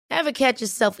Ever catch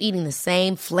yourself eating the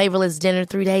same flavorless dinner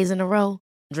 3 days in a row?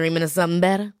 Dreaming of something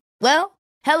better? Well,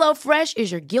 HelloFresh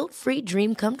is your guilt-free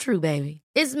dream come true, baby.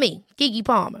 It's me, Keke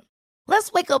Palmer.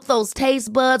 Let's wake up those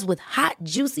taste buds with hot,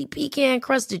 juicy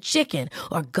pecan-crusted chicken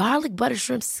or garlic butter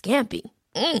shrimp scampi.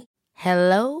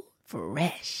 Hello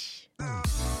Fresh.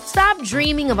 Stop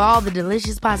dreaming of all the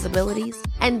delicious possibilities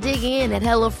and dig in at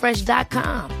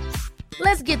HelloFresh.com.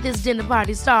 Let's get this dinner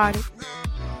party started.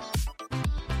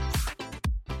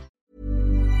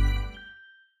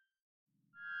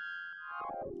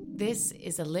 This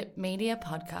is a Lip Media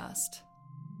podcast.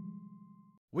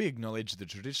 We acknowledge the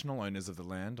traditional owners of the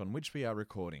land on which we are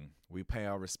recording. We pay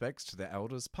our respects to the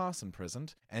elders past and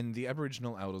present, and the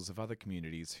Aboriginal elders of other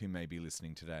communities who may be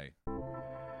listening today.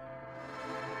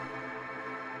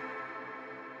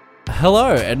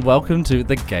 Hello and welcome to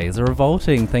The Gays Are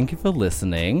Revolting. Thank you for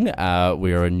listening.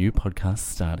 We are a new podcast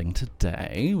starting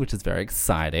today, which is very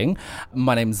exciting.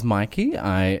 My name is Mikey.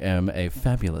 I am a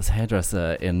fabulous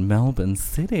hairdresser in Melbourne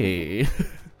City.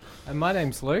 And my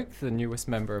name's Luke, the newest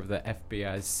member of the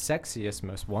FBI's sexiest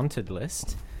most wanted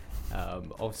list.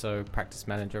 Also practice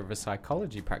manager of a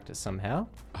psychology practice somehow.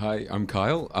 Hi, I'm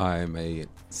Kyle. I'm a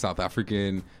South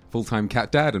African full-time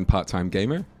cat dad and part-time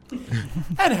gamer.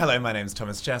 And hello, my name's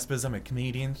Thomas Jaspers. I'm a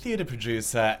comedian, theatre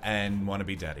producer, and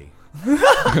wannabe daddy.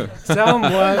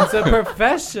 Someone's a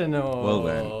professional. Well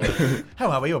then.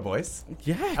 How are we, your boys?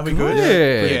 Yeah, Are we good?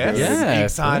 Yes. Yeah,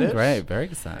 Excited? feeling great, very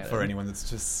excited. For anyone that's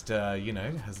just,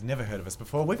 has never heard of us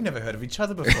before, we've never heard of each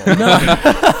other before.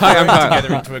 Hi, I'm Kyle.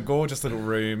 Together into a gorgeous little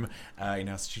room in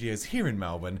our studios here in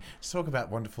Melbourne to talk about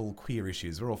wonderful queer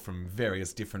issues. We're all from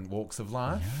various different walks of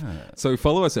life. So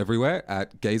follow us everywhere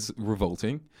at Gays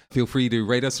Revolting. Feel free to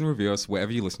rate us and review us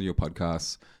wherever you listen to your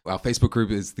podcasts. Our Facebook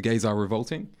group is The Gays Are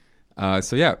Revolting.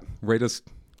 Rate us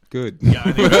good. Yeah,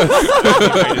 I think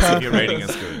rate us if you're rating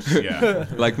us good. Yeah.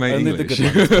 Like my Only English.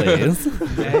 the good ones,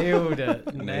 please. Nailed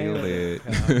it. Nailed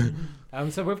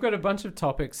it. So we've got a bunch of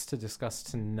topics to discuss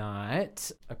tonight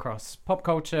across pop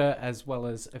culture as well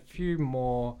as a few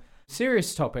more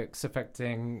serious topics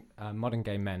affecting modern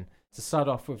gay men. To start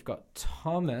off, we've got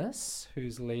Thomas,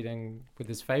 who's leading with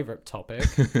his favourite topic.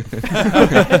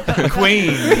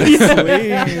 Queen.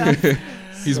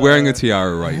 He's wearing a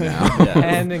tiara right now.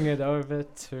 Handing it over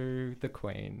to the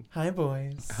Queen. Hi,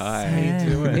 boys. Hi. How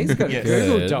you doing? He's got a Good.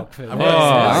 Google Doc for this.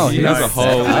 Oh, he has a Nice.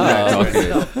 whole docket.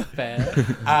 It's not fair.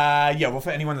 Well,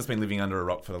 for anyone that's been living under a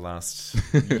rock for the last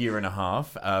year and a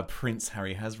half, Prince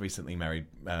Harry has recently married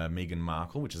Meghan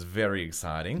Markle, which is very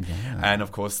exciting. Yeah. And,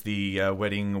 of course, the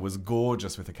wedding was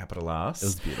gorgeous with a capital Arse. It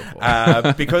was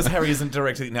beautiful. Because Harry isn't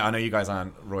directly... Now, I know you guys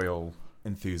aren't royal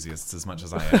enthusiasts as much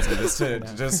as I am, so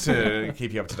just to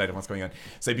keep you up to date on what's going on.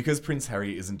 So because Prince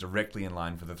Harry isn't directly in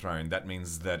line for the throne, that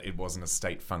means that it wasn't a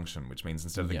state function, which means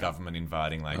instead of the government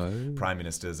inviting prime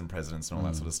ministers and presidents and all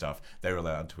that sort of stuff, they were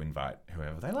allowed to invite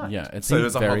whoever they liked. Yeah, it so seemed there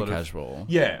was a very whole lot casual.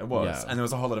 It was. Yeah. And there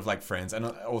was a whole lot of friends and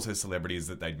also celebrities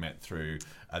that they'd met through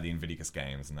the Invictus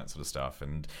Games and that sort of stuff.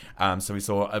 And so we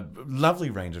saw a lovely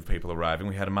range of people arriving.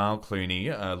 We had Amal Clooney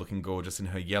looking gorgeous in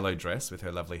her yellow dress with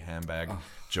her lovely handbag,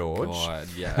 George. God,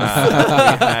 yes.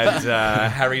 We had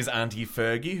Harry's auntie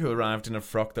Fergie, who arrived in a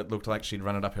frock that looked like she'd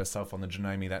run it up herself on the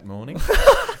Genome that morning.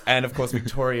 And, of course,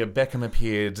 Victoria Beckham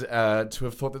appeared to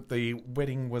have thought that the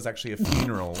wedding was actually a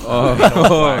funeral.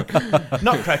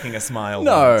 Not cracking a smile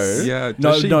No. once. Yeah,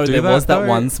 No, does she no, do there was that though?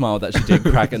 one smile that she did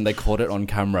crack and they caught it on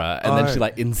camera and then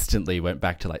she instantly went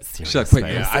back to serious She, put-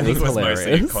 face. Yeah, I think it was mostly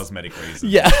hilarious. cosmetic reasons.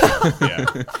 Yeah.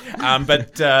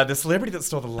 But the celebrity that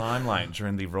stole the limelight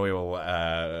during the royal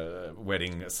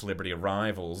wedding celebrity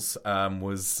arrivals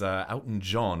was Elton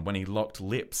John when he locked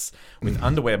lips with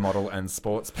underwear model and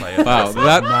sports player. Wow,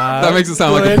 that makes it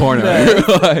sound like a porno.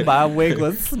 Like- My wig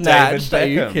was snatched. Are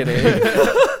you Beckham.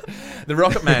 kidding? The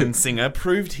Rocket Man singer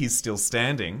proved he's still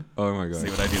standing. Oh my god. See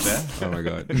what I did there? Oh my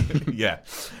god. Yeah,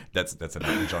 that's an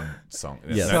Elton John song.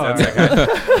 Yes. That's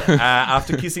okay.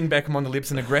 After kissing Beckham on the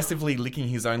lips and aggressively licking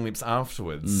his own lips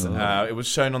afterwards, it was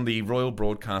shown on the royal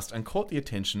broadcast and caught the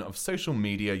attention of social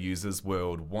media users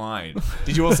worldwide.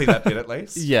 Did you all see that bit at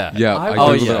least? Yeah. Yeah, I Oh,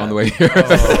 googled it yeah. on the way here.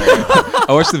 I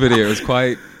watched the video. It was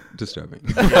quite disturbing.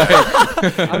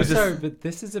 I'm sorry, but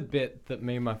this is a bit that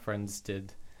me and my friends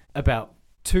did about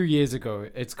 2 years ago.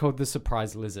 It's called The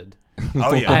Surprise Lizard.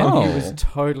 Oh, yeah. And Oh. he was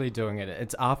totally doing it.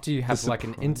 It's after you have like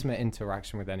an intimate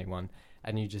interaction with anyone,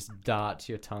 and you just dart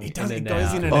your tongue It does. in It and goes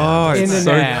out. in and Oh, out. it's In and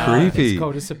so out. creepy. It's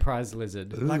called a surprise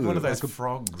lizard. Like one of those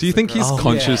frogs. Do you think he's Oh,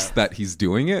 conscious yeah. that he's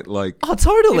doing it? Like, Oh,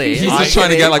 totally. he's I just trying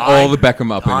to get like all the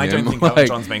Beckham up in I him. don't think like, Elton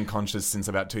John's been conscious since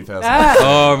about 2000.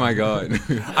 oh my god.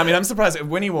 I mean, I'm surprised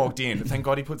when he walked in. Thank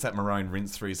God he puts that maroon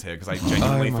rinse through his hair because I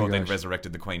genuinely Oh my thought they'd gosh.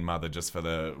 resurrected the Queen Mother just for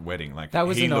the wedding. Like That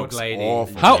was he an old looks lady.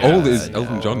 awful. How Yeah. old is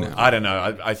Elton John now? I don't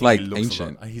know. I think Like, he looks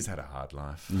ancient. A lot, he's had a hard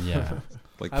life. Yeah.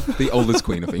 Like the oldest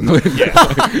queen of England.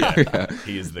 Yeah,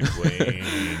 he is the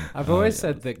Queen. I've always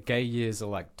said that gay years are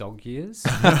like dog years.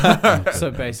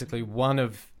 So basically, one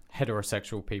of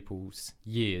heterosexual people's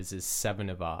years is 7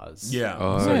 of ours. Yeah.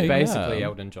 Oh. So Yeah, basically, yeah.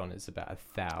 Elton John is about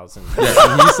 1,000.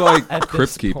 Yeah, he's like At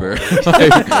crypt this keeper. point.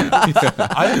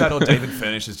 Either that or David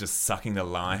Furnish is just sucking the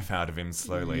life out of him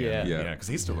slowly. Yeah. Yeah. Because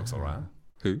he still looks all right.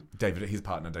 Who? David, his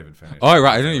partner, David Furnish. Oh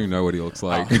right, I don't even know what he looks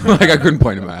like. Like I couldn't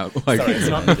point him out. Like, Sorry, it's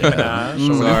not Nicki Minaj.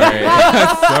 or sorry,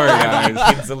 whatever. sorry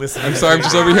guys. Kids are listening. I'm sorry. I'm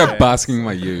just over here basking in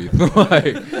my youth.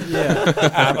 Like,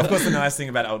 Of course, the nice thing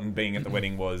about Elton being at the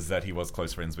wedding was that he was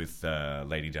close friends with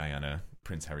Lady Diana,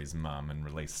 Prince Harry's mum, and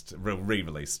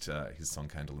re-released his song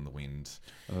 "Candle in the Wind"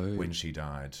 when she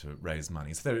died to raise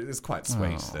money. So it's quite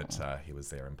sweet that he was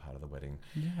there and part of the wedding.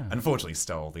 Yeah. Unfortunately,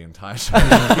 stole the entire show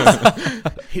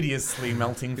with his hideously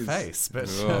melting face. But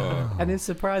oh. And his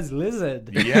surprise lizard.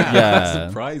 Yeah.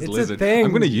 Surprise It's a lizard. thing.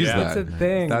 I'm going to use Yeah. that. It's a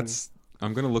thing.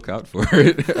 I'm going to look out for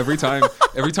it every time.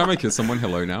 Every time I kiss someone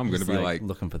hello now, I'm going to Just be like,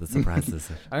 looking for the surprises.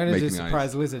 I'm going to do making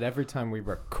surprise lizard every time we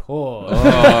record.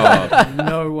 oh.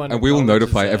 No one. And we will acknowledges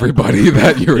notify it. everybody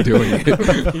that you're doing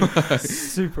it.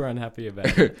 Super unhappy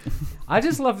about it. I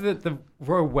just love that the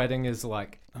royal wedding is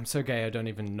like, I'm so gay I don't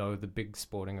even know the big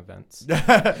sporting events.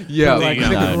 Yeah, Like the,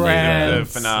 the no, grand the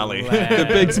finale. slam the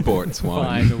big sports one.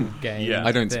 final game. Yeah.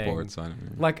 I don't thing. sports. I don't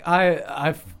know. Like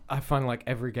I find like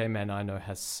every gay man I know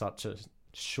has such a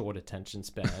short attention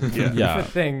span Yeah. for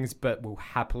things, but will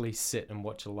happily sit and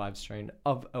watch a live stream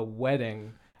of a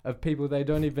wedding of people they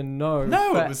don't even know.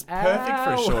 No, for it was perfect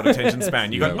for a short hours. attention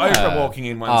span. You got Yeah. Oprah walking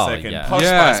in 1 Oh, second, yeah. Posh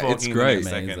Yeah, Spice walking it's in great. the next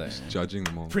second, Amazing. Judging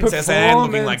them all. Princess Anne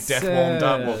looking like death warmed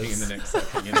up Performances. walking in the next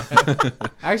second. You know?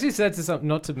 I actually said to some,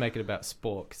 not to make it about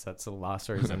sport because that's the last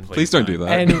reason. Please don't do that.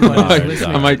 Anyone No, who's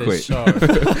listening I might to this quit.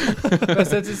 show. But I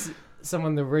said to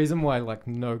someone, the reason why like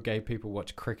no gay people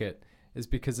watch cricket is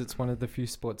because it's one of the few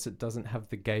sports that doesn't have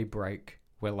the gay break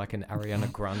where like an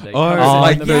Ariana Grande Oh, comes in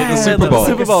like the the middle. Super Bowl.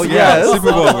 Super Bowl, Yeah, yes.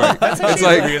 Super Bowl. Right. That's It's actually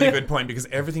like a really good point because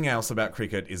everything else about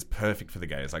cricket is perfect for the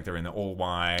gays. Like they're in the all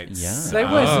whites. Yeah. They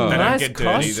wear some They don't nice get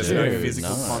dirty. There's no costumes.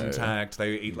 physical No. contact.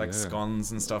 They eat like Yeah.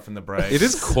 scones and stuff in the break. it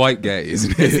is quite gay,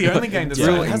 isn't it? It's the only game that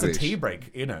Real has a English. tea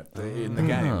break in it in the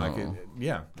game. Like,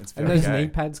 it's And very those gay. knee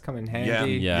pads come in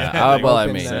handy. Yeah. Yeah, they well, would I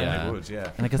be mean, there. yeah. They would,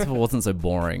 yeah. And I guess if it wasn't so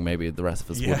boring, maybe the rest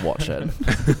of us would watch it.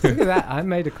 Look at that. I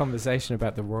made a conversation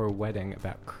about the royal wedding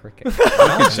about cricket.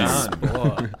 Well done.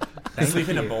 Sport. Sleep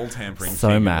in a ball tampering. So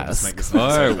thing. masked. Just make this Oh,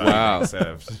 episode about wow. being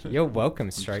served. You're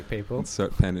welcome, straight people.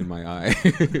 Insert pen in my eye.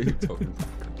 Talking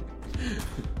about cricket.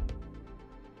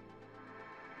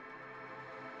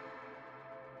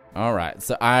 All right,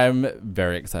 so I'm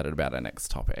very excited about our next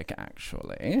topic,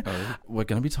 actually. Oh. We're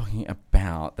going to be talking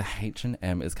about the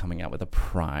H&M is coming out with a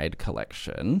Pride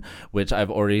collection, which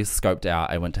I've already scoped out.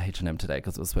 I went to H&M today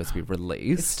because it was supposed to be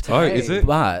released. Oh, is it?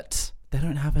 But they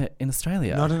don't have it in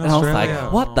Australia. Not in and I was Australia.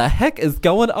 like, what the heck is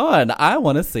going on? I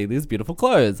want to see these beautiful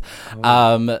clothes.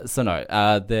 So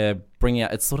no, they're bringing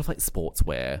out, it's sort of like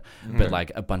sportswear, but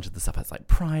like a bunch of the stuff has like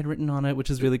Pride written on it, which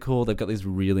is really cool. They've got these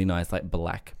really nice like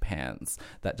black pants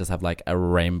that just have like a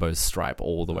rainbow stripe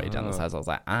all the way down the sides. I was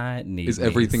like, I need Is me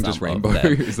everything some just of rainbow?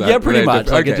 them. Is that Yeah, pretty what they much.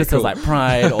 do? Like it Okay, just cool. says like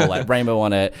Pride or like rainbow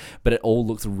on it, but it all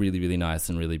looks really, really nice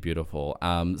and really beautiful.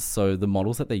 So the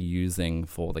models that they're using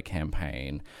for the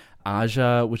campaign,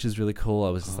 Aja, which is really cool. I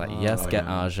was just like, yes, get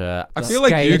Aja. I feel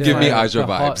like you give me Skater, Aja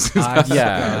the hot vibes. ice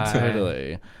Yeah, guy.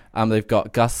 totally. They've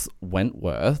got Gus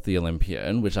Wentworth, the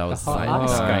Olympian, which I was hot like,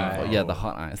 ice going guy. for. Yeah, the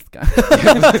hot ice guy.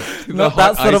 The Not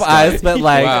hot that sort of guy. ice, but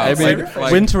like, Wow. I mean,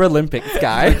 Like- Winter Olympics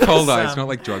guy. Cold ice, not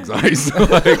like drugs ice.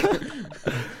 Like,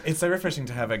 It's so refreshing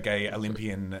to have a gay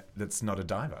Olympian that's not a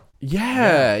diver.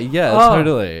 Yeah, Oh.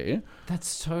 totally.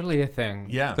 That's totally a thing.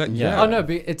 Yeah. Yeah. Oh no,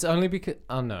 it's only because.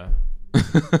 Oh no.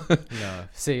 No.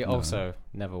 See, also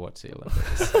never watch the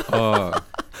Olympics. oh,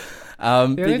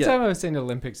 The only yeah. time I've seen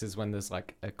Olympics is when there's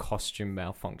like a costume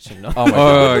malfunction. Oh my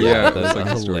Oh god! yeah, those that's are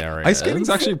like a story. hilarious. Ice skating's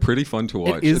actually pretty fun to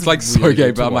watch. is It's like so really gay,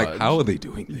 good but to I'm like, watch. how are they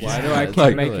doing this? Why do I keep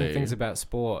Like- making things about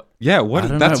sport? Yeah, I what?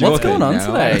 don't That's know. your What's going thing on now.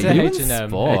 today? Back to You and H&M.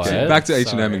 sport. Back to H&M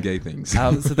Sorry. and gay things.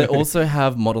 So they also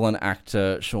have model and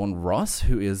actor Sean Ross,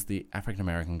 who is the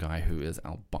African-American guy who is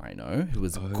albino, who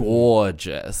is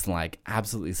gorgeous, like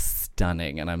absolutely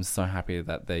stunning. And I'm so happy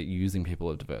that they're using people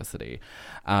of diversity.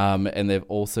 And they're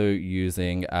also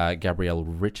using Gabrielle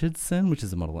Richardson, which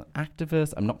is a model and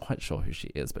activist. I'm not quite sure who she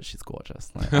is, but she's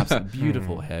gorgeous. Like absolutely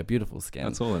beautiful hair, beautiful skin.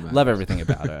 That's all that matters. Love everything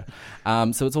about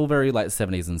her. So it's all very like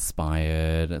 70s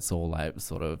inspired. It's all like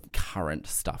sort of current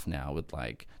stuff now with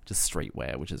like just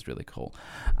streetwear, which is really cool.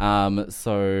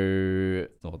 So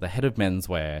the head of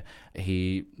menswear,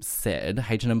 he said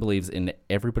H&M believes in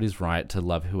everybody's right to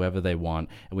love whoever they want,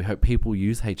 and we hope people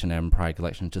use H&M Pride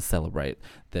collection to celebrate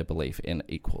their belief in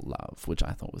equal love, which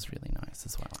I thought was really nice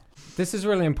as well. This is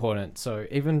really important. So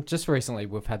even just recently,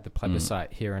 we've had the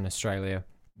plebiscite here in Australia,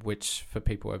 which for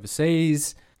people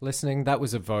overseas listening, that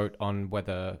was a vote on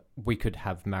whether we could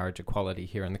have marriage equality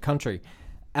here in the country.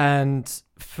 And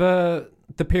for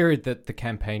the period that the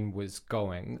campaign was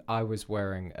going, I was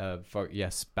wearing a Vote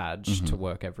Yes badge to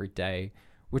work every day,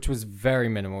 which was very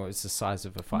minimal. It was the size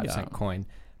of a 5-cent coin.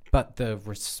 But the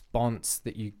response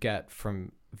that you get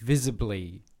from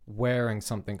visibly wearing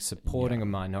something supporting a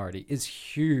minority is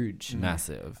huge.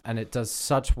 Massive. And it does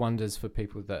such wonders for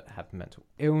people that have mental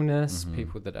illness,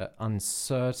 people that are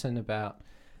uncertain about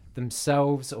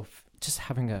themselves, or just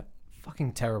having a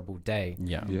fucking terrible day.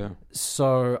 Yeah. Yeah.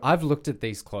 So I've looked at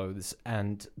these clothes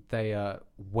and they are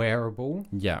wearable.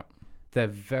 Yeah. They're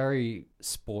very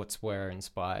sportswear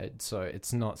inspired. So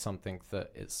it's not something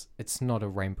that it's not a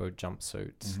rainbow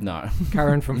jumpsuit. No.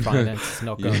 Karen from finance is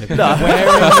not going to be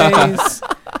wearing these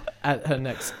at her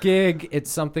next gig. It's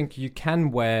something you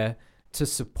can wear to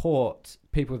support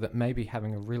people that may be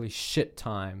having a really shit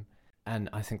time. And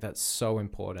I think that's so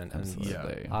important.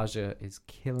 Absolutely. And Aja is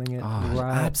killing it Oh,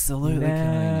 right absolutely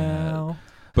now.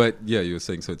 But yeah, you were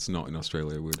saying so it's not in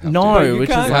Australia. We'd have No, to, you which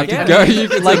is can't like, get go.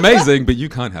 It's amazing, but you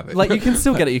can't have it. like you can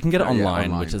still get it. You can get it Yeah, online,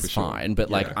 online, which is for sure. fine. But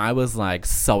like, Yeah. I was like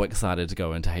so excited to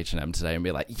go into H&M today and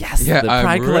be like, yes, Yeah, the I'm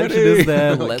Pride collection ready. is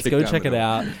there. Like, Let's kick go down check the it door.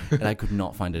 out. And I could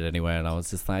not find it anywhere. And I was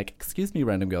just like, excuse me,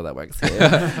 random girl that works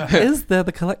here. Is there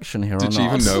the collection here or Did not? she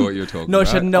even know what you're talking No, about?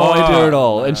 she had no Oh, idea at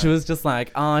all. no. And she was just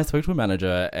like, oh, I spoke to a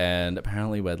manager and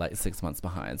apparently we're like 6 months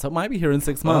behind. So it might be here in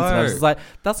 6 months. And I was Oh. just like,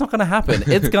 that's not going to happen.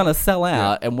 It's going to sell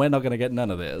out and we're not going to get none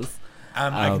of this.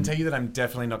 I can tell you that I'm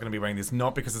definitely not going to be wearing this,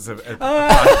 not because it's a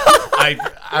I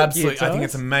think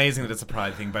it's amazing that it's a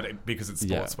pride thing, but because it's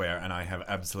Yeah. sportswear, and I have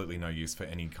absolutely no use for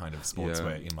any kind of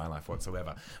sportswear in my life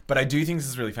whatsoever. But I do think this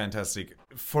is really fantastic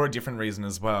for a different reason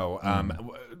as well.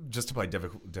 Just to play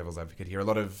devil's advocate here, a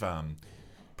lot of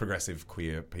progressive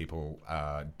queer people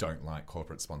don't like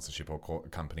corporate sponsorship or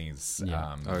companies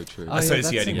True.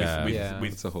 associating that's- with yeah.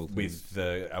 That's a whole thing. with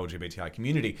the LGBTI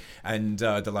community. And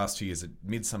the last 2 years at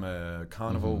Midsummer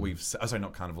Carnival,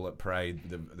 not Carnival, at Parade,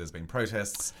 there's been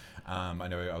protests. I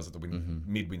know I was at the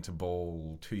Midwinter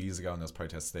Ball 2 years ago, and there's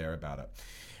protests there about it.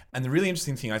 And the really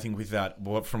interesting thing, I think, with that,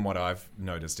 from what I've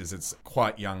noticed, is it's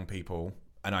quite young people.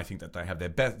 And I think that they have the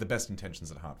best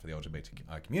intentions at heart for the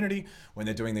LGBTI community when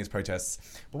they're doing these protests.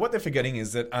 But what they're forgetting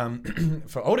is that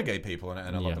for older gay people,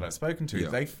 and a lot that I've spoken to,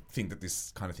 they think that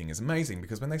this kind of thing is amazing,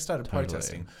 because when they started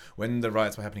protesting, when the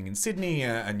riots were happening in Sydney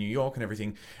and New York and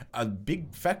everything, a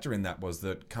big factor in that was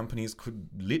that companies could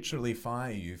literally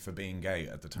fire you for being gay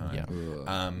at the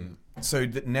time. So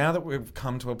now that we've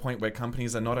come to a point where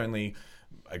companies are not only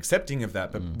accepting of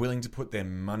that, but willing to put their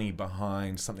money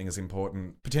behind something as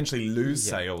important, potentially lose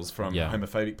sales from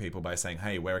homophobic people by saying,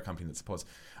 hey, we're a company that supports.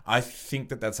 I think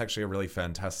that that's actually a really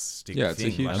fantastic thing. It's a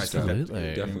huge I think step.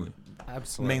 Absolutely. Definitely.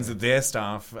 Absolutely. means that their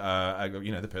staff,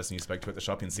 the person you spoke to at the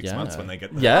shop in 6 months when they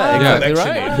get the exactly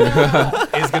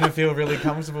collection in, is going to feel really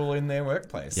comfortable in their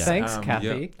workplace. Yeah. Thanks,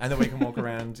 Kathy. And that we can walk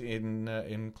around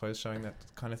in clothes showing that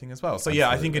kind of thing as well. So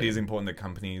I think it is important that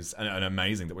companies, and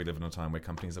amazing that we live in a time where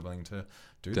companies are willing to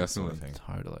do this sort of thing.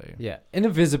 Totally. Yeah, in a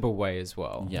visible way as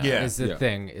well. Yeah. Yeah. Is the Yeah.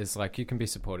 thing, is like you can be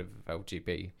supportive of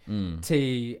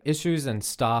LGBT issues and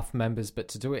staff members, but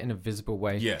to do it in a visible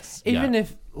way. Yes. Even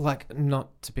if, like,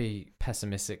 not to be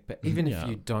pessimistic, but even if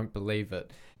you don't believe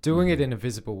it, doing it in a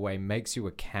visible way makes you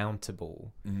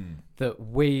accountable. That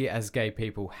we as gay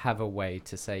people have a way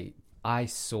to say, I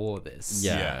saw this.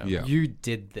 Yeah. Yeah. You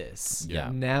did this. Yeah.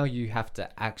 Now you have to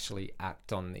actually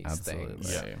act on these Absolutely.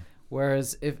 things.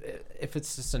 Whereas if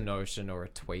it's just a notion or a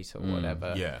tweet or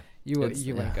whatever, You It's-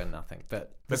 ain't got nothing.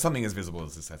 But But something as visible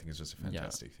as this, I think, is just a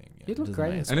fantastic thing. Yeah. you look Doesn't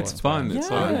great it? in And it's sports, fun. bro. It's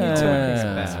Yeah. like,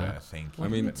 Yeah. Thank you. I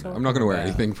mean, But no. I'm not going to wear about?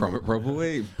 anything from it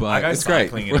probably, I but go it's great.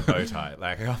 cycling in a bow tie.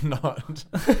 Like, I'm not.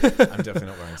 I'm definitely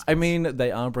not wearing. I mean,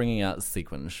 they are bringing out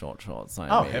sequin short shorts.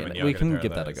 I mean, heaven, yeah, we I'll get a can pair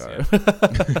give of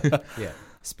that a those, go. Yeah.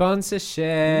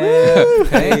 Sponsorship.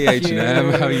 Hey,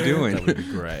 H&M, how are you doing? That would be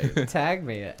great. Tag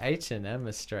me at H&M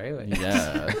Australia.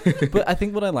 Yeah. But I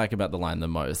think what I like about the line the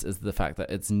most is the fact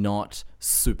that it's not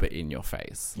super in your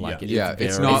face. Like, Yeah.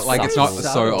 It's very not like it's not subtle.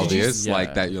 so Did you obvious yeah.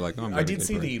 like that. You're like, oh, I'm I gonna did go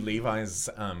see for it. the Levi's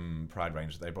Pride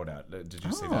range that they brought out. Did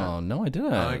you see that? Oh, no, I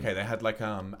didn't. Oh, okay, they had like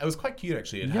it was quite cute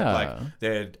actually. It Yeah. had like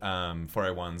they had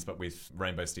 401s but with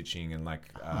rainbow stitching and like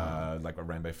a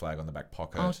rainbow flag on the back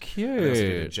pocket. Oh, They also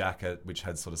did a cute. jacket which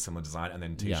had sort of similar design, and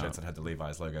then t-shirts Yeah. that had the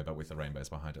Levi's logo but with the rainbows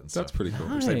behind it and That's stuff. pretty cool.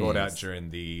 Which they brought out Nice. during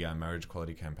the marriage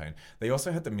equality campaign. They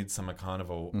also had the Midsummer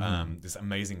Carnival, this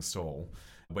amazing stall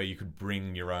where you could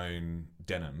bring your own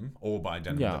denim or buy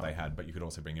denim Yeah. that they had, but you could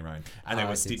also bring your own. And they I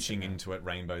were did see stitching that. into it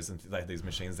rainbows, and they had these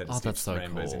machines that Oh, stitched that's so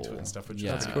rainbows into cool. it and stuff, which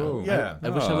Yeah. is That's cool. Yeah. I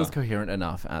wish I Oh. was coherent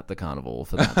enough at the carnival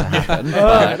for that to happen.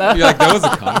 but You're like, there was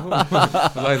a carnival?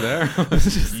 Was I there? it's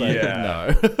just like,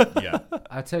 Yeah. no. Yeah.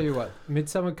 I tell you what,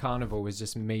 Midsummer Carnival was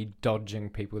just me dodging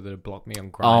people that had blocked me on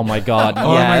Grindr. Oh my god,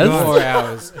 Oh my yes. God. 4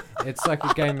 hours. It's like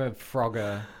a game of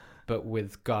Frogger, but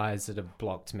with guys that have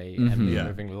blocked me and me Yeah.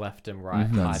 moving left and right,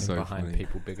 That's hiding so behind funny.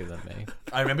 people bigger than me.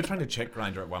 I remember trying to check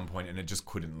Grindr at one point and it just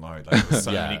couldn't load. Like, there were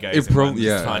so Yeah. many gays It in one probably,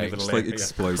 yeah, tiny little just like area.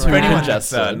 explodes. For anyone that's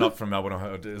Congested. not from Melbourne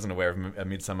or isn't aware of a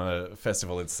Midsummer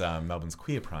Festival, it's Melbourne's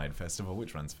Queer Pride Festival,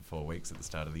 which runs for 4 weeks at the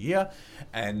start of the year,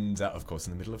 and of course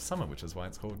in the middle of summer, which is why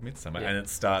it's called Midsummer. Yeah. And it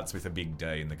starts with a big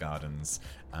day in the gardens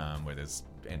where there's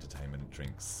entertainment,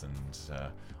 drinks, and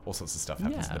all sorts of stuff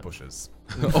happens in Yeah. the bushes.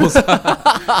 Also,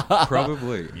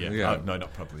 probably. Yeah. Yeah. No,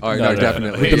 not probably. Oh, No, no,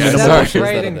 definitely. With the Yeah. minimal Sorry. bushes that are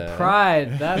Celebrating there.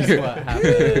 Pride, that's what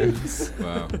happens.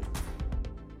 Wow.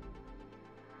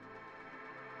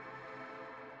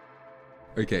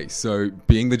 Okay, so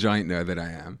being the giant nerd that I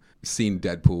am, seen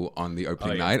Deadpool on the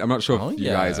opening yeah. night. I'm not sure Oh, if you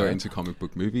yeah. guys are into comic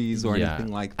book movies or Yeah.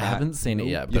 anything like that. I haven't seen it No?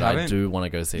 yet, You but I haven't? do want to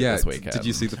go see it Yeah, this weekend. did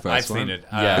you see the first I've one? seen it.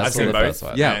 Yeah, I I've saw seen the both. first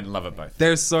one. Yeah. And love it both.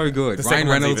 They're so good. The Ryan second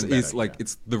one's Reynolds even is better, like, yeah.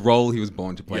 it's the role he was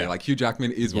born to play. Yeah. Like Hugh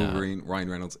Jackman is Yeah. Wolverine,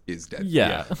 Ryan Reynolds is Deadpool.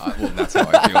 Yeah. Well, that's how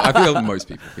I feel. I feel most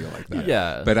people feel like that.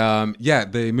 Yeah. But yeah,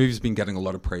 the movie's been getting a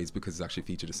lot of praise because it's actually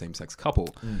featured a same-sex couple,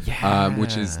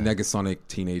 which is Negasonic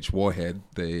Teenage Warhead,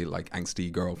 the like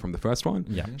angsty girl from the first one.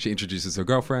 Yeah. She introduces her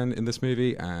girlfriend in this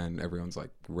movie, and everyone's like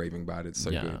raving about it. It's so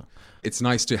Yeah. good. It's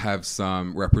nice to have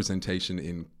some representation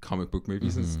in comic book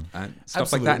movies and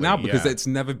stuff like that now, Absolutely, because yeah. it's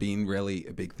never been really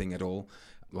a big thing at all.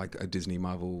 Like a Disney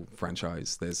Marvel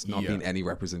franchise, there's not Yeah. been any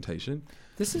representation.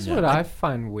 This is what I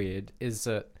find weird, is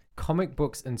that comic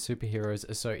books and superheroes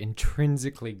are so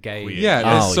intrinsically gay. Weird. Yeah,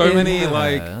 there's Oh, so yeah. many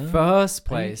like First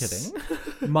Are you place,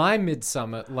 kidding? my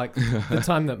Midsummer, like the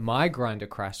time that my grinder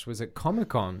crashed was at Comic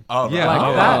Con. Oh, Yeah. Like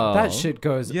Oh. that shit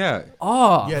goes. yeah.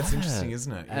 Oh, Yeah, it's interesting,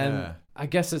 isn't it? and Yeah. I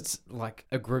guess it's like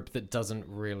a group that doesn't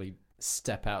really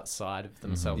step outside of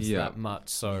themselves Yeah. that much,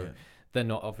 so they're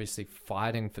not obviously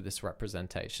fighting for this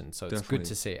representation. So it's Definitely. good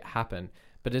to see it happen.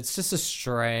 But it's just a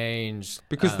strange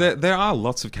Because there are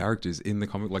lots of characters in the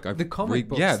comic. Like I've The comic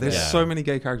books, yeah, there's yeah. so many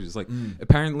gay characters. Like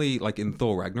apparently, like in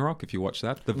Thor Ragnarok, if you watch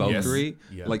that, the Yes. Valkyrie,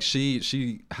 Yeah. like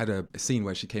she had a scene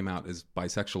where she came out as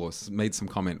bisexual or made some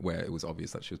comment where it was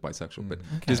obvious that she was bisexual, but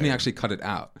Disney actually cut it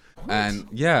out. And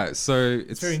yeah, so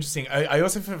It's very interesting. I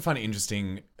also find it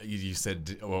interesting. You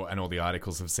said, and all the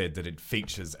articles have said that it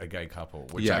features a gay couple,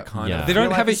 which Yeah. I kind Yeah. of They feel don't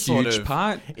like have a is sort huge of-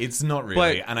 part, It's not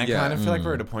really, but, and I yeah. kind of feel like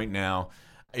we're at a point now.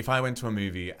 If I went to a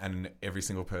movie and every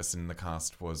single person in the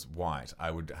cast was white,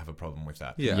 I would have a problem with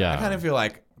that. Yeah. Yeah. I kind of feel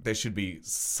like there should be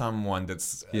someone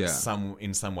that's Yeah.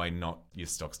 in some way not your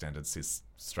stock standard cis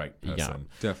straight person Yeah,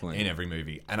 definitely. in every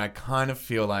movie. And I kind of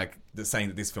feel like saying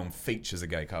that this film features a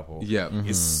gay couple Yeah.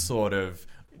 is sort of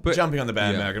But- jumping on the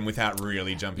bandwagon without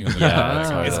really jumping on the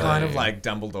bandwagon. It's kind of like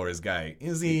Dumbledore is gay.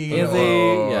 Is he? Is he?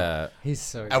 Or Yeah. He's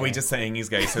so Are we gay. just saying he's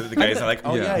gay so that the gays are like,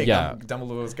 oh Yeah. yeah, Yeah.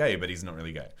 Dumbledore's gay, but he's not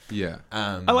really gay. Yeah.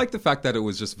 Um, I like the fact that it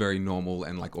was just very normal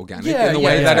and like organic Yeah, in the yeah,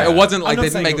 way that yeah. it wasn't I'm like not they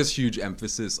didn't saying make it- this huge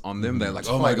emphasis on them. They're like,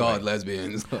 oh my Totally. god,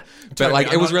 lesbians. But Totally. like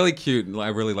it I'm was not- really cute. I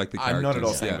really like the characters. I'm not at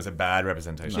all saying yeah. it was a bad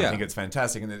representation. Yeah. I think it's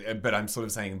fantastic, but I'm sort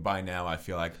of saying by now I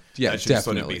feel like Yeah, that should sort of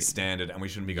definitely. be standard, and we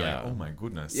shouldn't be going, Yeah. oh my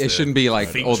goodness. It shouldn't be like,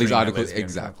 features all these portraying a articles. lesbian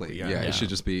Exactly. couple, Yeah, it should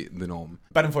just be the norm.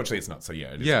 But unfortunately, it's not. So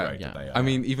yeah, it is Yeah. great that they are. I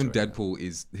mean, even doing that.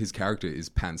 Deadpool his character is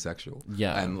pansexual.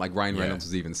 Yeah. And like Ryan Yeah. Reynolds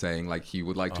was even saying like he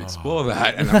would like to explore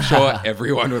that, and I'm sure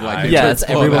everyone would like him to Yes,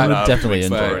 explore everyone that. would definitely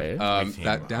But, enjoy it. With him,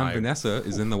 That damn I- Vanessa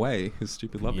is in the way. His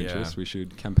stupid love Yeah. interest. We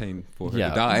should campaign for her Yeah.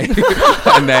 to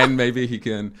die, and then maybe he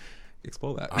can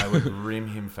explore that. I would rim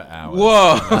him for hours.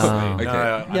 Whoa. honestly. Okay. No,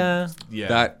 I'm- Yeah. yeah.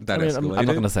 that I mean, escalated. I'm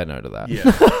not going to say no to that.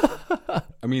 Yeah.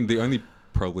 I mean, the only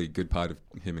probably good part of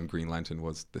him in Green Lantern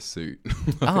was the suit.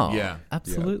 Oh, Yeah.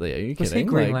 absolutely. Are you Was kidding? he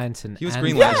Green Like, Lantern? He was and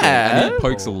Green Yeah. Lantern, and he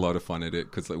pokes a Deadpool? lot of fun at it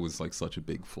because it was like such a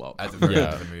big flop. At the very Yeah.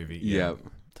 end of the movie. Yeah.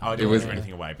 I It don't was- want to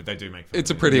anything away, but they do make fun It's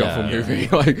a of it. pretty Yeah. awful Yeah. movie,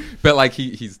 like, but like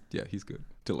he's good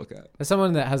to look at. As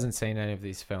someone that hasn't seen any of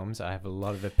these films, I have a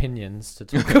lot of opinions to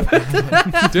talk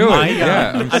about. Do it, I,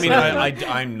 yeah. I mean,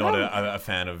 I'm not a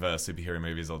fan of superhero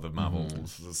movies or the Marvel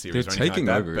series They're or anything taking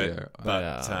like that. over, but, yeah. but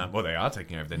Yeah. well, they are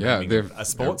taking over. They're Yeah, naming they're- a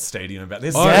sports stadium about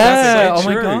this. Oh, Yeah, that's so oh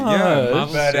my true. God. Yeah,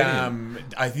 Marvel But Stadium.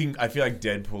 I feel like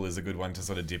Deadpool is a good one to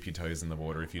sort of dip your toes in the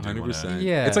water if you do want 100%. to.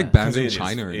 Yeah. It's like bans in It is-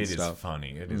 China and it stuff. is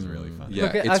funny. It is really funny. Yeah,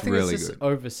 Look, I it's think really it's just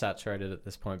good. oversaturated at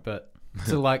this point. But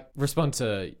to like respond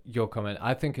to your comment,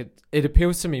 I think it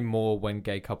appeals to me more when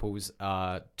gay couples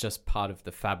are just part of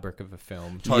the fabric of a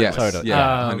film. Yes, Totally.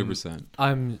 yeah, Um, 100%.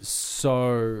 I'm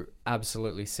so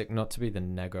absolutely sick, not to be the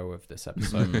nego of this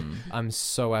episode. I'm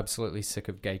so absolutely sick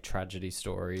of gay tragedy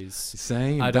stories.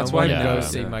 Same. I That's don't why want I to go never-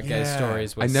 see my gay Yeah.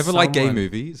 stories. I With never like gay someone-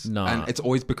 movies, No. and it's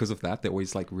always because of that. They're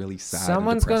always like really sad. and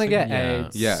Someone's gonna get depressing.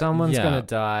 AIDS. Yeah. Someo's Yeah. gonna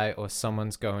die, or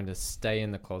someone's going to stay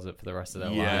in the closet for the rest of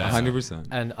their Yeah. lives. 100%.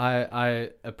 And I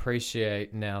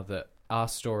appreciate now that our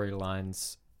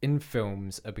storylines in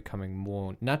films are becoming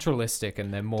more naturalistic,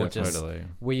 and they're more just Totally.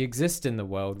 we exist in the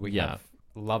world. We Yeah. have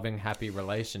loving, happy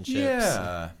relationships.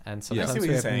 Yeah. And I see sometimes what we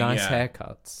you're have saying, nice yeah.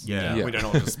 haircuts. Yeah. Yeah. We don't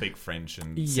all just speak French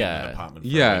and sit in Yeah. an apartment for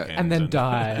Yeah. a weekend And then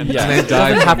die. Yeah, And then it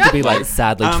doesn't die. have to be like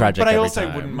sadly tragic but I every also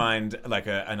time. wouldn't mind like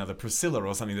another Priscilla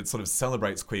or something that sort of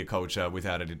celebrates queer culture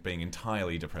without it being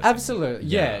entirely depressing. Absolutely.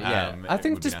 Yeah. I it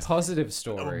think would be just nice. positive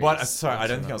stories. What? Sorry, I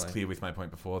don't think I was ultimately. clear with my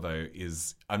point before, though.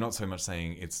 Is I'm not so much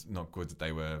saying it's not good that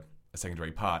they were a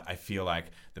secondary part. I feel like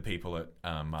the people at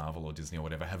Marvel or Disney or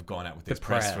whatever have gone out with these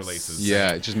press press. releases.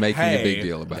 Yeah, just making a big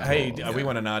deal about Hey, it. we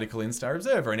want an article in Star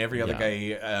Observer and every other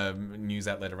Yeah. gay news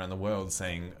outlet around the world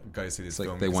saying, "Go see this like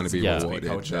film." they because wanna it's be about rewarded.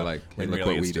 queer culture," They're like, hey, when look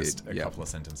really what it's we just did. a Yeah. couple of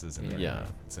sentences and Yeah.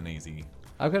 it's an easy.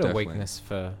 I've got a Definitely. weakness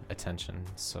for attention,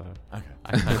 so Okay.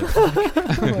 I kind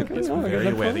of It's very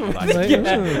aware that you like it.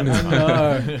 yeah,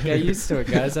 no, get used to it,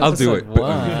 guys. I'll do Episode it, but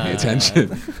one. give me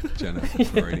attention. Jenna,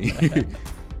 already.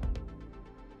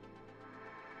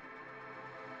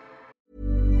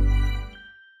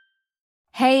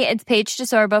 Hey, it's Paige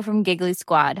DeSorbo from Giggly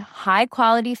Squad. High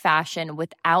quality fashion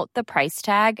without the price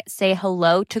tag. Say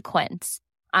hello to Quince.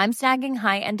 I'm snagging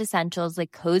high-end essentials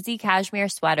like cozy cashmere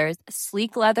sweaters,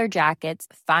 sleek leather jackets,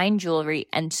 fine jewelry,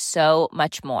 and so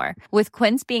much more. With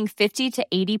Quince being 50 to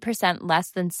 80%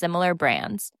 less than similar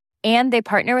brands. And they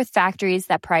partner with factories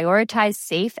that prioritize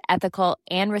safe, ethical,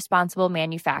 and responsible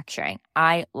manufacturing.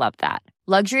 I love that.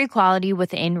 Luxury quality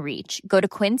within reach. Go to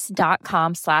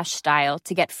quince.com/style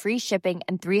to get free shipping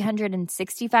and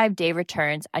 365-day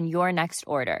returns on your next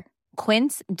order.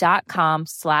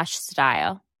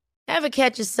 Quince.com/style. Ever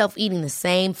catch yourself eating the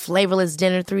same flavorless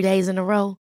dinner 3 days in a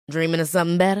row? Dreaming of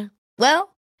something better?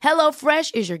 Well,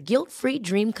 HelloFresh is your guilt-free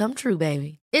dream come true,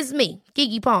 baby. It's me,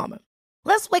 Keke Palmer.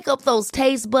 Let's wake up those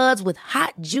taste buds with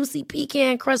hot, juicy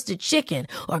pecan-crusted chicken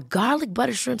or garlic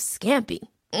butter shrimp scampi.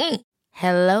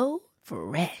 Hello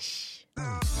Fresh.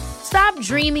 Stop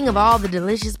dreaming of all the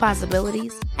delicious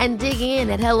possibilities and dig in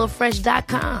at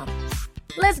HelloFresh.com.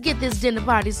 Let's get this dinner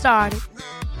party started.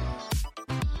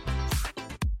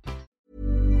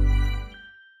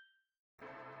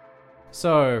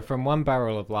 So, from one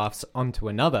barrel of laughs onto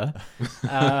another,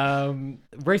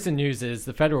 recent news is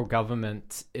the federal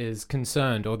government is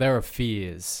concerned, or there are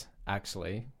fears,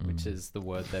 actually, which is the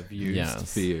word they've used.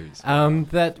 Yes. Fears.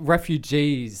 That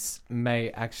refugees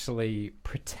may actually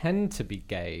pretend to be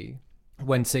gay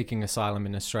when seeking asylum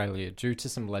in Australia due to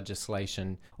some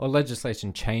legislation or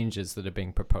legislation changes that are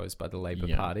being proposed by the Labor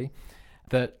Yeah. Party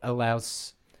that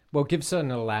allows, well, gives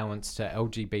certain allowance to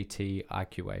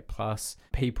LGBTIQA plus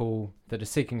people that are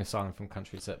seeking asylum from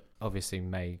countries that obviously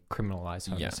may criminalize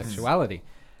Yes. homosexuality.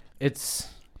 It's,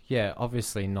 yeah,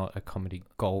 obviously not a comedy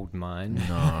gold mine.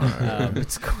 No.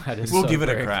 It's quite a We'll give it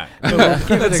a sobering- crack.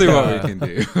 Let's see what we can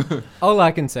do. All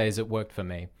I can say is it worked for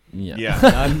me. Yeah.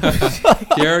 Yeah.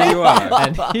 Here you are.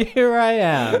 And here I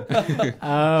am.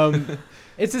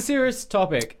 It's a serious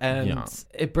topic, and Yeah.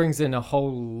 it brings in a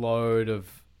whole load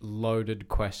of loaded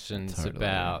questions Totally.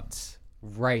 about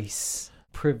race,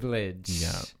 privilege.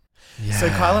 Yeah. So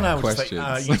Kyle and I will just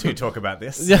Questions. you two talk about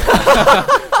this.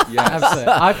 Absolutely.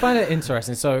 I find it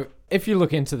interesting. So if you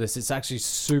look into this, it's actually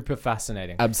super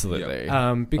fascinating. Absolutely.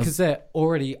 Because there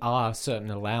already are certain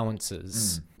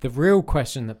allowances. The real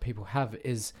question that people have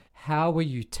is, how are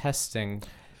you testing?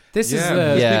 This is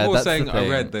the... Yeah, people that's saying the I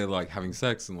thing. read they're like having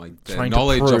sex and like their Trying to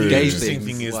knowledge of prove. gay The things. interesting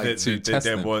thing is like, that to test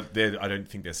them. I don't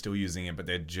think they're still using it, but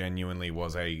there genuinely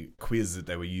was a quiz that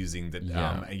they were using that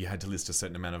you had to list a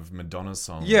certain amount of Madonna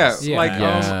songs. Yeah, Yeah. like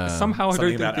Yeah. somehow I Something don't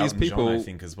think about these Elton John, people I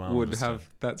think, as well, would just have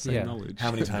that same Yeah. knowledge.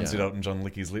 How many times Yeah. did Elton John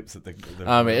lick his lips at the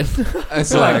I mean,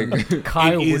 It's like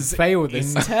Kyle It would is fail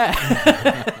this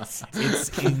test.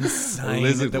 It's insane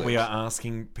Lizard that we lips. are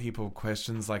asking people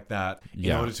questions like that in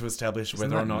Yeah. order to establish whether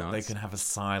that or not they nuts? can have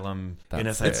asylum in a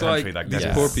That's safe it's country like like these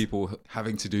that. poor Yes. people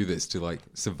having to do this to like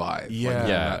survive. Yeah. like,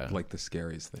 Yeah. that, like the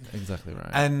scariest thing. exactly right.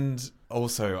 And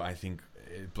also, I think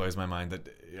it blows my mind that,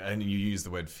 and you use the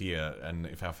word fear, and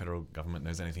if our federal government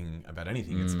knows anything about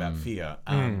anything, it's about fear.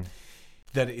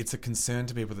 That it's a concern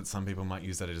to people that some people might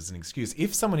use that as an excuse.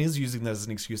 If someone is using that as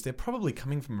an excuse, they're probably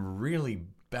coming from a really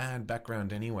bad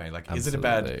background anyway. Like, is it a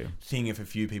bad Absolutely. thing if a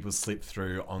few people slip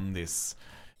through on this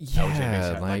Yeah,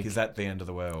 LGBT? Like, like- is that the end of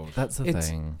the world? That's the It's-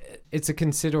 thing. It's a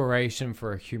consideration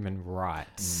for a human right,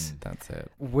 That's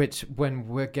it. which, when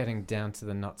we're getting down to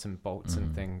the nuts and bolts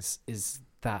and things, is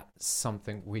that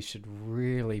something we should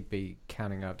really be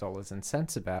counting our dollars and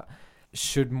cents about.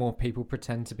 Should more people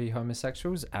pretend to be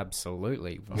homosexuals?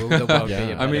 Absolutely. Will the world be a Yeah.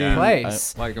 better I mean,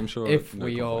 place Like I'm sure if no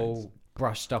we complaints. all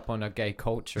brushed up on a gay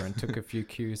culture and took a few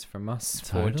cues from us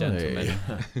Totally. poor gentlemen?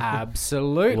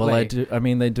 Absolutely. Well, I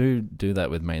mean, they do that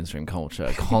with mainstream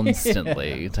culture,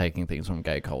 constantly taking things from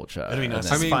gay culture. It'd be nice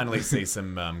And to mean- finally see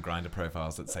some Grindr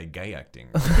profiles that say gay acting.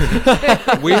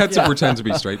 We had to pretend to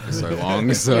be straight for so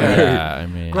long, so yeah, I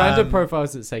mean, Grindr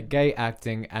profiles that say gay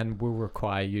acting and will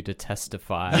require you to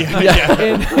testify.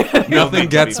 nothing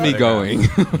gets me going.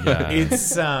 yeah.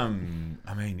 It's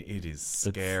I mean, it is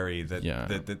scary that, yeah.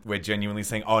 that we're genuinely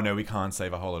saying, oh no, we can't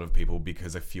save a whole lot of people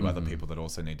because a few other people that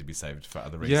also need to be saved for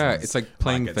other reasons. Yeah, it's like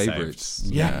playing might get saved. favorites.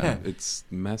 Yeah. It's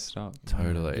messed up.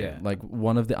 Totally. Yeah. Like,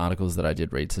 one of the articles that I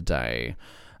did read today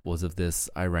was of this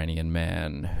Iranian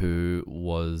man who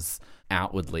was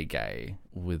outwardly gay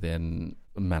within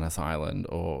Manus Island,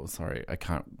 or sorry, I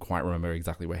can't quite remember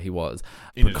exactly where he was.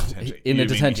 In a But detention- in you a mean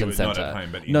detention he was not center. at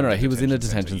home, but in No, a he was in a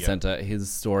detention detention center, center.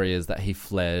 His story is that he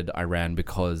fled Iran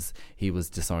because he was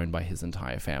disowned by his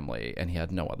entire family and he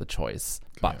had no other choice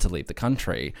but to leave the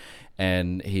country.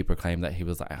 And he proclaimed that he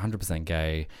was like 100%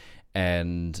 gay.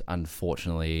 And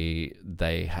unfortunately,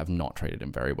 they have not treated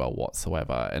him very well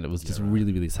whatsoever. And it was just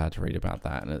really, really sad to read about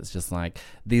that. And it's just like,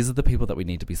 these are the people that we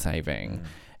need to be saving.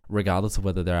 Regardless of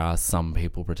whether there are some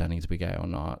people pretending to be gay or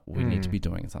not, we need to be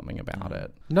doing something about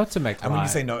it. Not to make And when you light.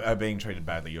 say no, being treated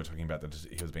badly, you're talking about that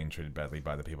he was being treated badly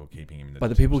by the people keeping him in the By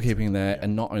the people detention keeping center. there,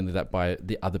 and not only that, by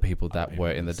the other people that people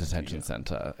were in in the the center, detention yeah.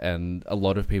 center. And a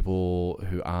lot of people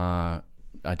who are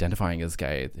identifying as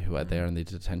gay, who are there in the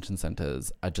detention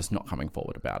centers, are just not coming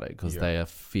forward about it because they are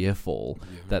fearful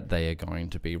that they are going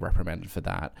to be reprimanded for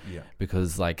that. Yeah.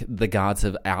 Because, like, the guards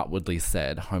have outwardly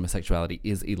said homosexuality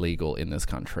is illegal in this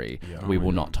country. We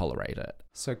will not tolerate it.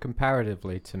 So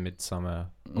comparatively to Midsummer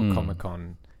or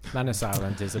Comic-Con, Manus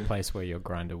Island is a place where your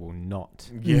grinder will not.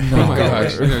 Yeah. Oh my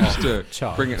gosh, just to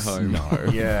Charles. bring it home.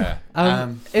 No. Yeah.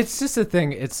 It's just a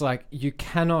thing. It's like you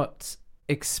cannot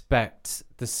expect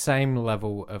the same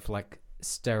level of like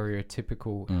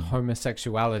stereotypical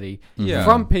homosexuality Yeah.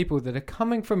 from people that are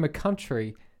coming from a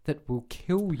country that will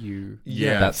kill you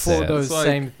Yeah, That's for it. those It's like,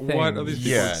 same things. what are these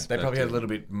people Yeah, they probably had a expecting? little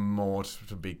bit more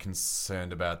to be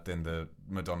concerned about than the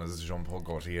Madonna's Jean-Paul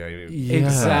Gaultier.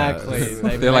 Exactly.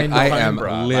 They're like, I am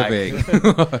Coimbra,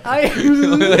 living. I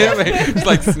It's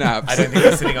like snaps. I don't think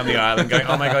they're sitting on the island going,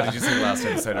 oh my god, did you see the last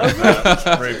episode of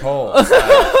RuPaul?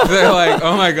 They're like,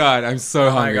 oh my god, I'm so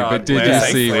my hungry. God, But did you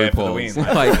where's see Flare for the RuPaul's? win?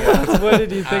 Like, what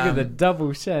did you think of the double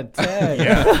chanté?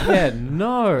 Yeah,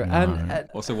 no. And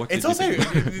also, what It's did also, you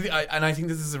think? and I think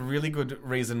this is a really good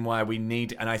reason why we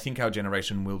need, and I think our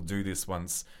generation will do this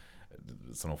once.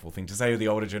 It's an awful thing to say. The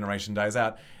older generation dies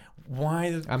out.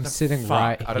 Why? I'm the sitting fuck?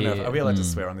 right I don't know. here. Are we allowed to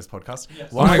swear on this podcast? Yes.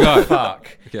 Oh my God.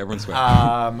 Fuck. Okay, everyone swear.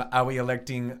 Are we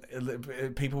electing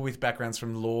people with backgrounds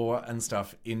from law and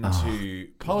stuff into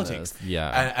politics? goodness,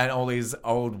 yeah. And all these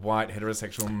old white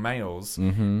heterosexual males,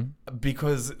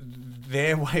 because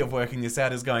their way of working this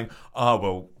out is going, oh,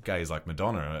 well, gays like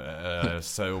Madonna,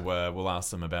 so we'll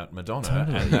ask them about Madonna,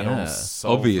 and that'll yeah.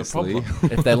 solve Obviously. the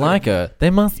problem. If they like her,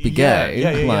 they must be gay.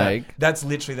 Yeah. Like, That's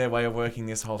literally their way of working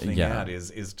this whole thing Yeah. out.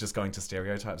 Is just just going to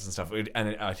stereotypes and stuff.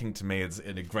 I think to me it's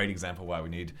a great example why we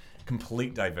need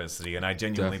complete diversity, and I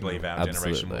genuinely believe our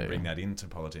generation will bring that into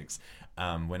politics.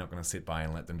 We're not going to sit by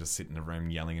and let them just sit in a room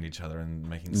yelling at each other and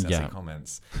making sassy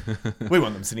comments. We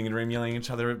want them sitting in a room yelling at each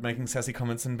other, making sassy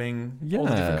comments and being all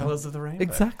the different colours of the rainbow.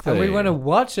 Exactly. And we want to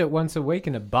watch it once a week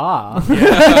in a bar.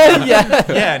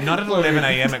 Yeah, not at 11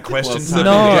 a.m. at question time.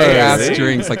 No. Ass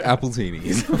drinks like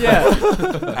appletinies.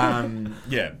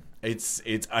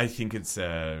 I think it's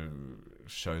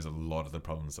shows a lot of the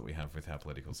problems that we have with our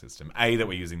political system. A, that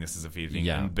we're using this as a fear thing,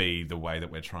 and B, the way that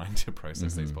we're trying to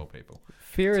process these poor people.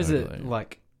 Fear is a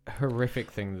horrific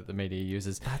thing that the media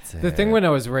uses. That's the thing when I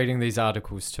was reading these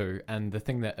articles too, and the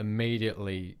thing that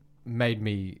immediately made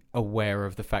me aware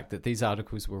of the fact that these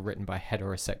articles were written by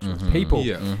heterosexual people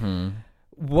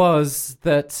was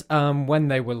that when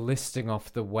they were listing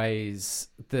off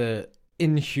the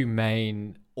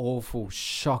inhumane, awful,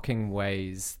 shocking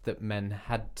ways that men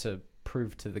had to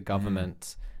prove to the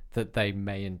government that they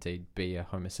may indeed be a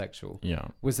homosexual,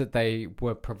 was that they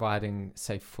were providing,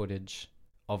 say, footage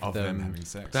of them having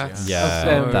sex. That's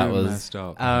that was messed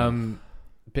up.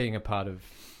 being a part of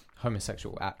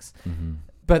homosexual acts.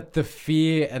 But the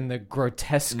fear and the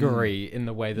grotesquery in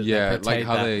the way that they portrayed like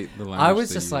how that, the language I was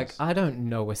they just use. like, I don't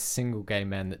know a single gay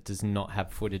man that does not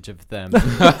have footage of them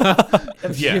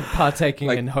partaking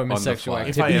in homosexual on the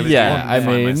If I activity. ever find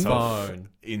mean, myself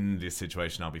in this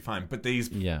situation, I'll be fine. But these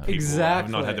people have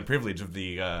not had the privilege of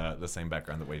the same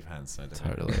background that we've had. So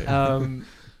Totally.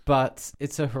 But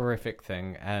it's a horrific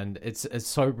thing, and it's a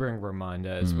sobering reminder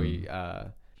as we,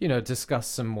 discuss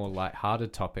some more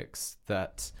lighthearted topics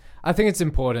that I think it's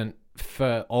important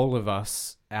for all of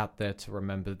us out there to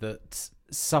remember that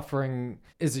suffering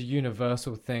is a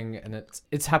universal thing, and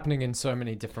it's happening in so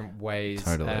many different ways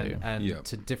and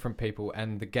to different people,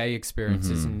 and the gay experience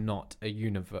is not a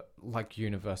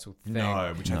universal thing.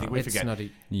 No, which I think we forget.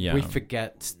 We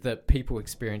forget that people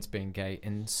experience being gay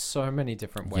in so many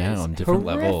different ways. On different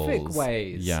horrific levels.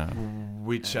 ways.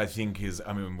 Which I think is,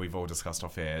 we've all discussed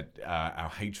off air, our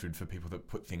hatred for people that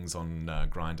put things on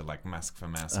Grindr like Mask for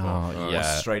Mask or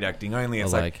straight acting only.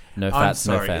 It's like no I'm fats,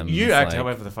 no sorry, femmes. you act like,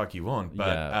 however the fuck you want,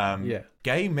 but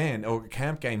gay men or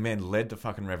camp gay men led the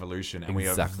fucking revolution, and we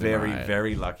are very,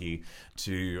 very lucky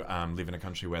to live in a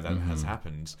country where that has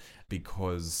happened,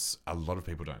 because a lot of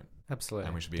people don't. Absolutely.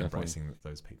 And we should be embracing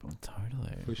those people.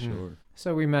 Totally. For sure.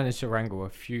 So we managed to wrangle a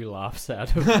few laughs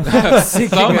out of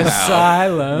seeking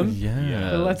asylum. Yeah.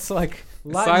 But let's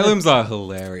Asylums are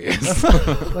hilarious.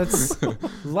 let's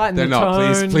lighten They're the not.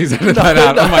 tone. Please edit that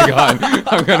out. Oh my god,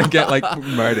 I'm gonna get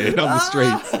murdered on the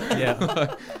streets.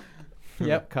 Yeah.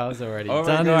 Yep, Carl's already Oh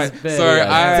done my his god. bit. Sorry,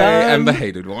 I Done. am the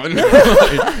hated one.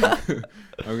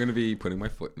 I'm gonna be putting my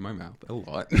foot in my mouth a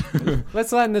lot.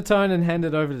 Let's lighten the tone and hand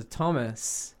it over to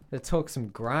Thomas to talk some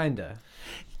Grindr.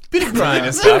 Bit of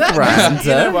Grindr stuff. Grindr. You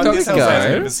know what? This Don't also has a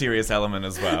go. bit of a serious element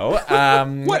as well.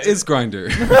 What is Grindr?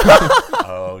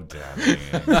 Oh, damn it.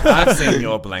 I've seen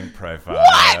your blank profile.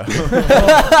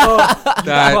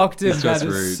 That Fucked is it, just that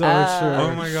is rude. so true.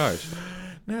 Oh my gosh.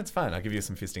 No, it's fine. I'll give you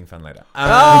some fisting fun later.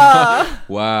 Wow.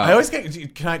 I always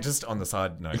get... Can I just, on the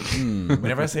side note,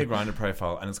 whenever I see a Grindr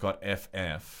profile and it's got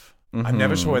FF, I'm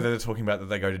never sure whether they're talking about that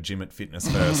they go to gym at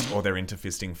fitness first or they're into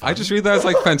fisting fun. I just read that as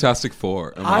like Fantastic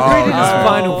Four. Oh my I god. read it as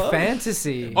Final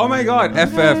Fantasy. Oh my god,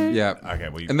 FF, yeah. Okay,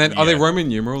 well, And then are they Roman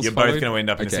numerals? You're both followed? going to end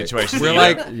up in a Okay. situation. We're that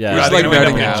like, you're Yeah. we're just either like gonna end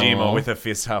up nerding in a out. gym or with a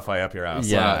fist halfway up your ass.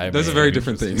 Yeah, Those are very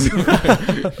different things.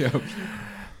 Yep.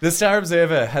 The Star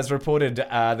Observer has reported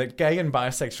that gay and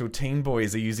bisexual teen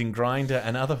boys are using Grindr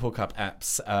and other hookup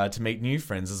apps to meet new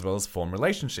friends as well as form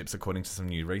relationships, according to some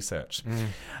new research.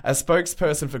 A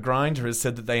spokesperson for Grindr has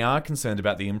said that they are concerned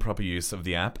about the improper use of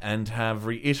the app and have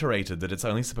reiterated that it's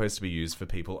only supposed to be used for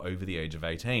people over the age of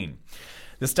 18.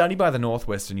 The study by the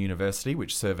Northwestern University,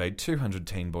 which surveyed 200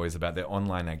 teen boys about their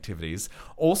online activities,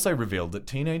 also revealed that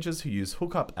teenagers who use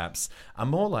hookup apps are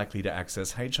more likely to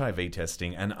access HIV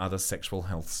testing and other sexual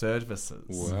health services.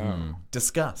 Wow.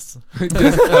 Discuss. Okay,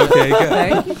 good.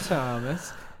 Thank you,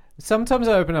 Thomas. Sometimes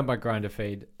I open up my Grindr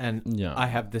feed and Yeah. I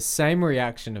have the same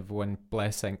reaction of when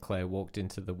Blair St. Clair walked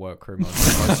into the workroom on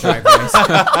RuPaul's Drag Race.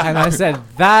 And I said,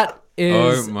 that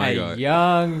is Oh my a God.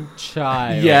 young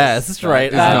child. Yes, right.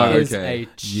 That That is is not okay. a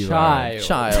child.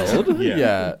 Child. Yeah.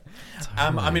 Yeah.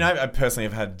 I mean, I personally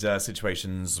have had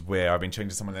situations where I've been chatting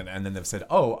to someone and then they've said,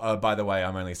 "Oh, by the way,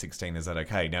 I'm only 16. Is that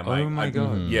okay?" Now, Oh my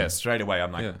God. Yeah, straight away,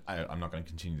 I'm like, Yeah. I'm not going to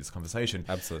continue this conversation.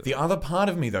 Absolutely. The other part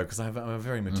of me, though, because I'm a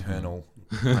very maternal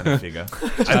kind of figure,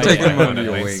 Just take them under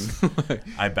your wing.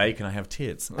 I bake and I have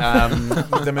tits.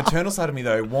 The maternal side of me,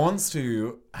 though, wants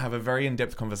to have a very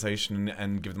in-depth conversation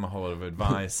and give them a whole lot of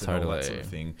advice and all that sort of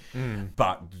thing.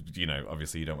 But,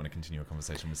 obviously you don't want to continue a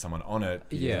conversation with someone on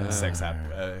a sex app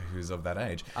who's of that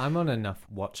age. I'm on enough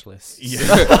watch lists. You're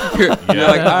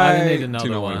like, I I need do another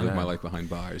not want to one. live my life behind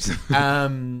bars. I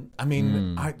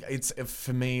mean, it's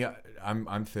for me.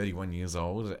 I'm 31 years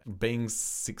old. Being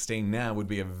 16 now would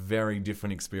be a very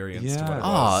different experience to what it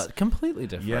was. Completely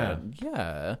different.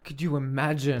 Yeah. Could you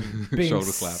imagine being Shoulder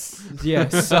slap. Yeah,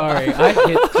 sorry, I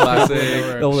hit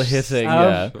Classic. All the hitting,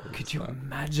 Could you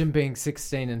imagine being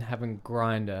 16 and having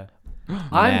Grindr? Now.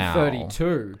 I'm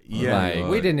 32. Yeah. Like-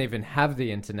 We didn't even have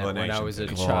the internet Well, an when I Asian was a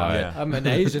 32. child. Yeah. I'm an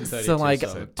Asian 32. So, like,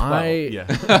 12.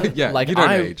 Yeah, like you don't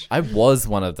I, age. I was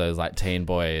one of those like teen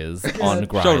boys on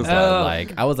Grindr. Shoulders up.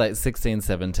 Like I was like 16,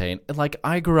 17. Like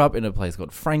I grew up in a place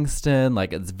called Frankston.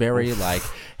 Like it's very like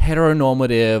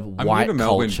heteronormative I'm white new to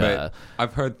Melbourne, culture. but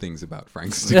I've heard things about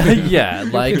Frankston. Yeah,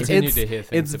 like continue it's to hear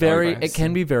things it's about very it Frankston.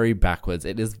 can be very backwards.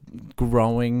 It is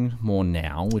growing more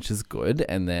now, which is good,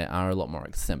 and there are a lot more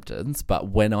acceptance. But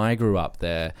when I grew up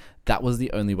there, that was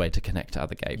the only way to connect to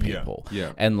other gay people.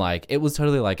 Yeah. And like it was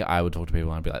totally like I would talk to people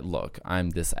and I'd be like, look,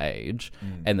 I'm this age,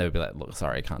 and they would be like, look,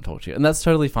 sorry, I can't talk to you, and that's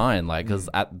totally fine. Like because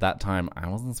at that time I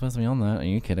wasn't supposed to be on that. Are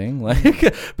you kidding? Like,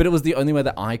 but it was the only way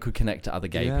that I could connect to other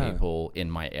gay Yeah. people in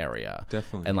my area.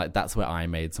 Definitely. And like that's where I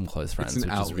made some close friends, an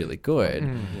which is outlet. really good.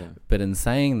 Yeah. But in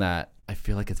saying that, I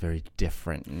feel like it's very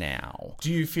different now.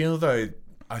 Do you feel though?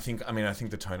 I think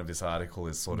the tone of this article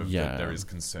is sort of Yeah. that there is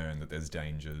concern that there's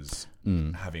dangers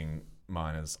having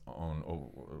minors on, or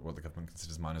what the government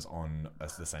considers minors on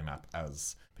the same app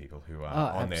as people who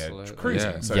are on absolutely. there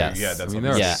cruising. Yeah. So Yes. yeah, that's I mean,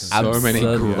 there are obviously Yeah, so many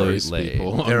gross absolutely.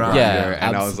 people. There on are. Grindr, Yeah,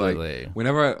 and I was absolutely. like,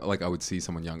 whenever I would see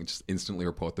someone young, just instantly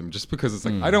report them, just because it's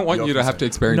like I don't want you to have to No,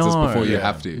 experience this before you yeah.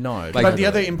 have to. No, like, But the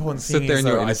other important sit thing there is, in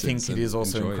your though, I innocence think it is and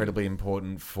also enjoy it. incredibly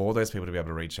important for those people to be able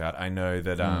to reach out. I know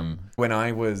that when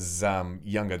I was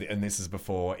younger, and this is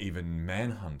before even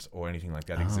Manhunt or anything like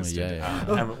that existed, yeah.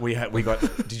 and we got.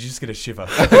 Did you just get a shiver?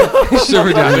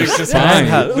 Shiver down your Luke just spine.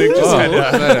 had, Luke just had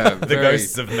Oh, that, the very-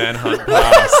 ghosts of Manhunt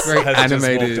pass. Very has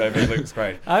animated. Just walked over. It looks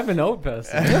great. I'm an old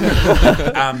person.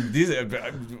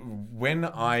 When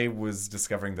I was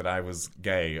discovering that I was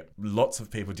gay, lots of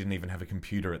people didn't even have a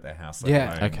computer at their house. let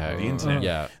Yeah. alone Okay. The internet.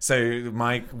 Yeah. So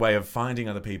my way of finding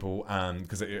other people,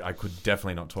 because I could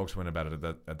definitely not talk to anyone about it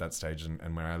at that stage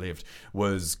and where I lived,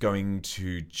 was going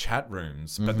to chat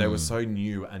rooms. But they were so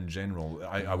new and general.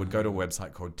 I would go to a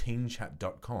website called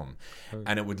teenchat.com,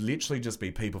 and it would literally just be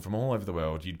people from all over the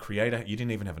world. You'd create you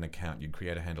didn't even have an account. You'd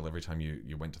create a handle every time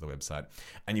you went to the website,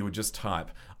 and you would just type,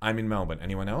 "I'm in Melbourne.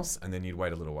 Anyone else?" And then you'd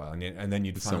wait a little while, and then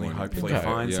you'd finally Someone- hopefully Okay,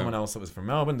 find yeah. someone else that was from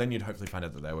Melbourne. Then you'd hopefully find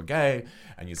out that they were gay,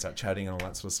 and you'd start chatting and all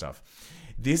that sort of stuff.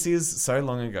 This is so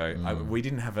long ago. We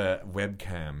didn't have a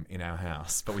webcam in our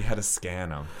house, but we had a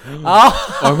scanner.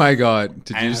 Oh my god!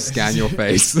 Did you And- scan your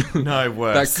face? No,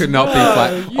 worse. That could not be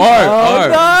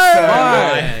flat.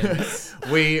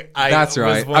 That's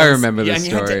right. I remember this and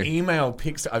you had story. to email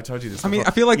pics. I've told you this. I mean,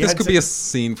 before. I feel like You this had could to- be a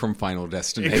scene from Final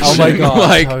Destination. Oh my God,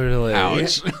 like, totally.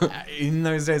 Ouch. In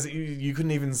those days, you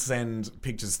couldn't even send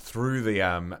pictures through the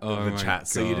my chat.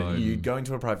 So God. you'd go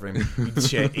into a private room, you'd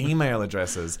share email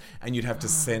addresses, and you'd have to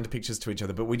send pictures to each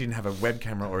other. But we didn't have a web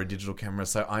camera or a digital camera,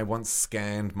 so I once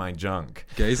scanned my junk.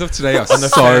 Gays of today are On the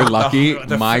so fa- lucky.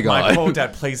 the- My God. poor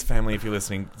dad, please, family, if you're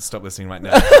listening, stop listening right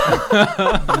now.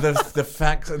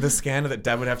 the scanner that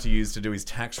dad would have to use to do his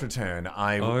tax return,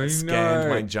 I Oh, scanned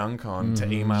no. my junk on to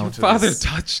email to Father this-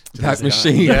 touched to that this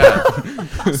guy. machine. Yeah.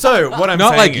 So what I'm Not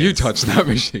saying like you is- touched that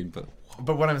machine, but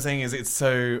But what I'm saying is, it's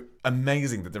so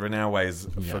amazing that there are now ways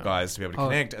for guys to be able to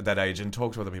connect at that age and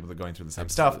talk to other people that are going through the same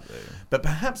stuff. But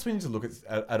perhaps we need to look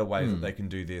at a way that they can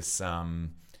do this on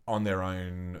their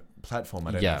own platform.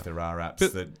 I don't know if there are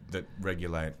apps that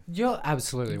regulate. You're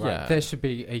absolutely right. Yeah. There should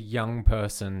be a young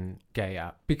person gay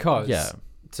app because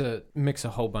to mix a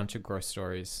whole bunch of gross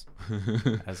stories,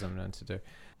 as I'm known to do.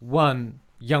 One,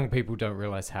 young people don't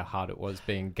realize how hard it was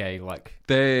being gay. Like,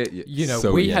 they,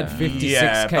 we had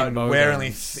 56K but modems. we're only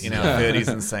in our 30s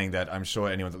and saying that. I'm sure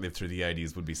anyone that lived through the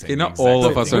 80s would be saying Not the all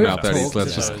exact of us same are thing. now We've 30s. talked Let's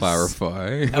to just those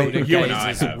clarify. older You and gays I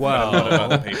as have, well. but a lot of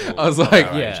other people I was of like,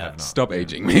 our age yeah. have not. Stop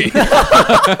aging me.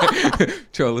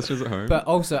 To our listeners at home. But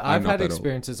also, I've not had that old.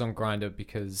 experiences on Grindr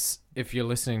because if you're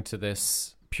listening to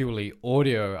this purely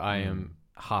audio, I am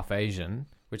half Asian.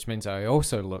 which means I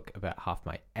also look about half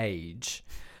my age.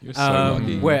 You're so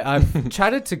lucky. Where I've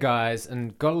chatted to guys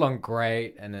and got along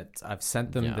great, and I've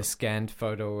sent them the scanned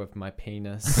photo of my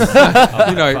penis.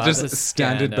 Just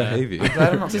standard behavior. I'm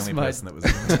glad I'm not the Just only my- person that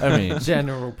was. I mean,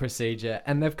 General procedure.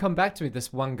 And they've come back to me.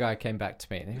 This one guy came back to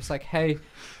me and he was like, hey,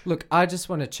 look, I just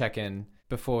want to check in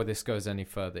before this goes any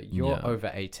further. You're over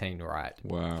 18, right?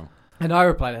 Wow. And I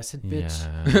replied, I said, bitch,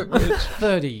 yeah. I'm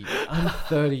 30. I'm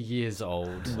 30 years old.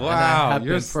 And Wow, I have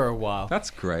you're been for a while.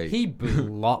 That's great. He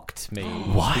blocked me.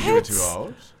 What? You were too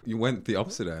old? You went the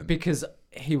opposite end. Because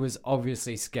he was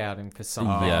obviously scouting for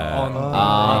something Yeah. on the Oh,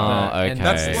 other. And okay.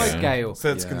 that's like Gail. So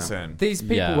that's Yeah. concern. These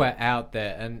people Yeah. were out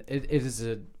there, and it is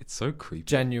a It's so creepy.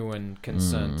 genuine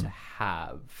concern to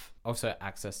have. Also,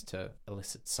 access to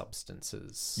illicit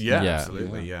substances. Yeah, Yeah.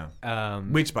 absolutely, yeah.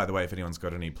 Um, Which, by the way, if anyone's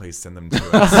got any, please send them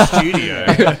to our studio.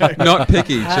 Not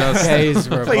picky, just Gays Please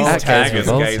revolt. tag Gays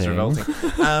us, Gays Revolting.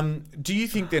 Revolting. Do you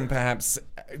think then perhaps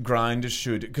Grindr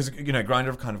should, because Grindr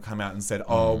have kind of come out and said,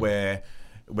 oh, we're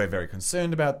very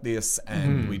concerned about this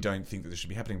and we don't think that this should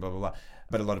be happening, blah, blah, blah.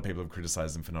 But a lot of people have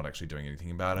criticised them for not actually doing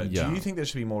anything about it. Yeah. Do you think there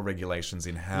should be more regulations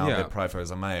in how Yeah. their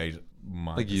profiles are made?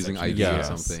 My like using perception ID is or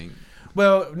yes. something.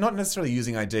 Well, not necessarily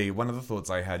using ID. One of the thoughts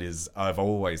I had is, I've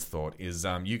always thought, is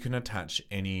you can attach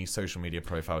any social media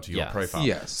profile to your Yes. profile.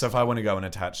 Yes. So if I want to go and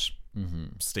attach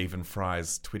Stephen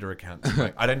Fry's Twitter account to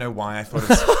my, I don't know why I thought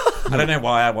it's, I don't know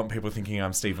why I want people thinking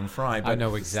I'm Stephen Fry, but I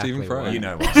know exactly Stephen Fry. why. you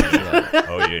know why.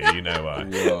 Oh yeah, you know why.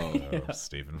 Whoa. Oh,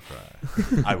 Stephen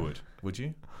Fry. I would. Would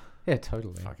you? Yeah,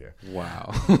 totally. Fuck yeah.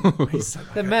 Wow.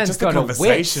 The man's Just got the a wit.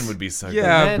 conversation would be so Yeah.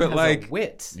 The man but has like- a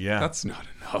wit. good. Yeah. That's not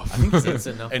enough. It's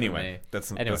enough for Anyway, me.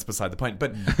 that's Anyway. beside the point.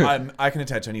 But I can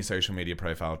attach any social media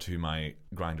profile to my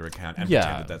Grindr account and Yeah.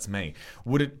 pretend that that's me.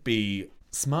 Would it be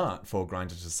smart for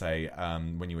Grindr to say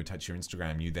when you attach your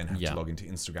Instagram, you then have Yeah. to log into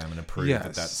Instagram and approve Yes.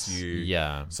 that that's you,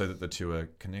 Yeah. so that the two are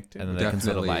connected? And then they can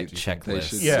sort of like Definitely, do you think they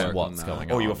should checklist work what's on going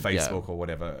that? on. or your Yeah. Facebook or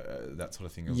whatever, that sort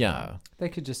of thing. As Yeah. well. They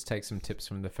could just take some tips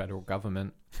from the federal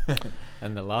government.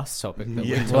 And the last topic that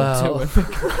Yeah. we Well- talked to.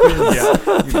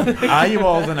 Yeah. Are you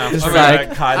old enough Just for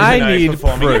like, Kylie I Minogue need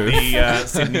performing proof. at the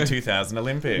Sydney 2000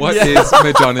 Olympics? What is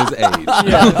Madonna's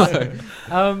age?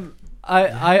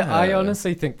 I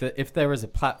honestly think that if there is a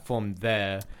platform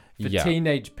there for Yeah.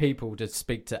 teenage people to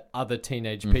speak to other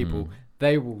teenage people,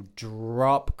 they will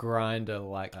drop Grindr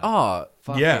like Oh,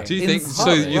 fucking Yeah. Do you think in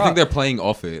so? You hot think they're playing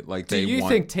off it? Like Do they you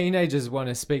want? think teenagers want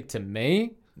to speak to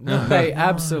me? No. They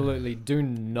absolutely do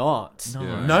not.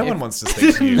 Yeah. No one wants to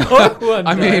speak to you.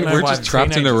 I mean, know we're why just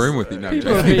trapped in a teenagers- room with you. No,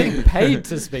 People are joking. being paid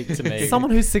to speak to me.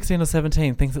 someone who's 16 or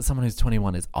 17 thinks that someone who's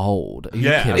 21 is old. Are you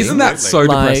Yeah. kidding? Isn't that so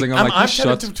Absolutely. depressing? I'm like, I've shut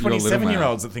chatted to your little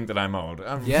 27-year-olds that think that I'm old.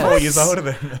 I'm Yes. 4 years older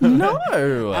than No.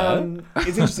 It's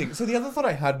interesting. So the other thought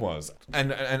I had was,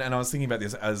 and I was thinking about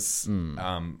this as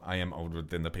I am older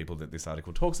than the people that this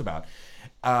article talks about.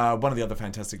 One of the other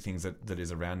fantastic things that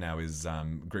is around now is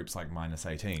groups like Minus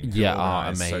 18. who Yeah,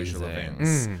 organise amazing. social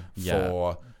events Yeah.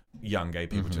 for young gay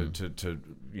people to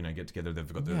get together.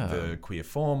 They've got the queer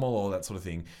formal, all that sort of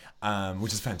thing,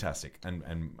 which is fantastic,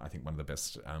 and I think one of the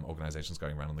best organisations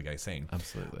going around on the gay scene.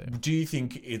 Absolutely. Do you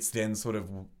think it's then sort of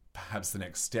perhaps the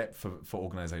next step for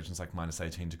organisations like Minus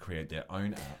 18 to create their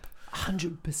own app?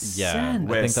 100%. Yeah.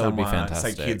 Where I think that would be someone,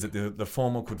 fantastic. say kids at the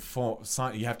formal could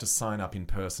sign. You have to sign up in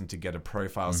person to get a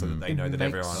profile so that they know that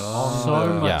everyone on so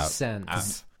the much Yeah. sense. app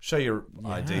show your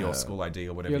ID Yeah. or school ID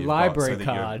or whatever Your you've library got,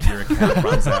 so card. that your account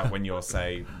runs out when you're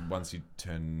once you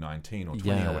turn 19 or 20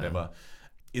 Yeah. or whatever.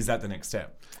 Is that the next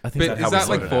step? I think But how is we that sort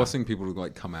like it out? forcing people to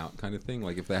like come out kind of thing?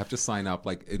 Like if they have to sign up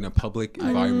like in a public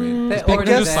environment, They're Because people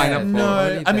already just sign there. up for No,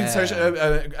 already I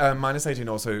mean, there. Minus 18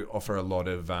 also offer a lot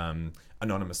of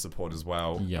anonymous support as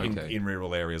well Yeah. Okay. in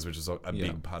rural areas, which is a Yeah.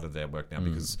 big part of their work now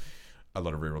because a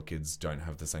lot of rural kids don't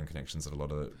have the same connections that a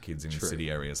lot of kids in True. city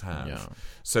areas have. Yeah.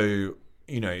 So,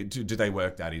 do they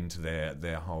work that into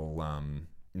their whole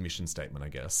mission statement, I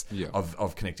guess, Yeah.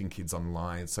 of connecting kids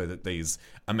online so that these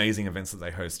amazing events that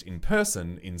they host in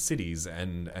person in cities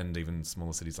and even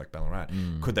smaller cities like Ballarat,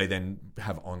 could they then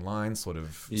have online sort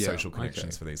of Yeah, social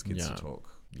connections okay. for these kids Yeah. to talk?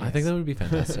 I think that would be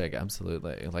fantastic.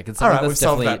 Absolutely. Like it's All something right, we've that's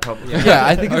solved definitely that problem. Yeah,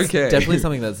 I think it's Okay. definitely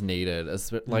something that's needed.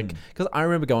 Like because I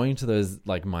remember going to those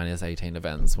like Minus 18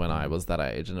 events when I was that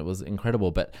age, and it was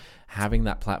incredible. But having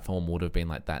that platform would have been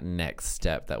like that next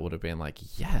step. That would have been like,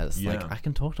 yes, Yeah. like I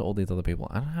can talk to all these other people.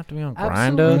 I don't have to be on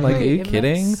Absolutely. Grindr. Like, are you It makes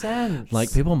kidding? sense.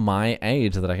 Like people my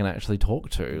age that I can actually talk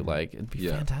to. Like it'd be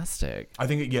Yeah. fantastic. I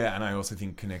think, yeah, and I also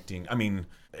think connecting. I mean,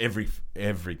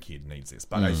 every kid needs this,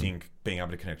 but I think being able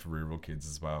to connect rural kids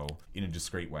as well in a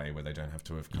discreet way where they don't have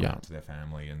to have come out to their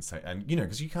family and say, and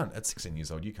because you can't at 16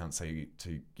 years old, you can't say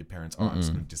to your parents, "Oh, I'm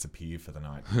just going to disappear for the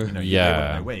night." You want to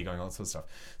know where you're going, all that sort of stuff.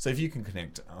 So if you can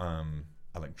connect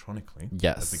electronically,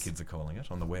 as the kids are calling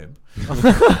it, on the web,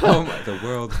 the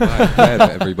World Wide Web,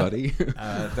 everybody.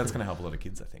 That's going to help a lot of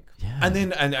kids, I think. Yeah. And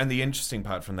then and the interesting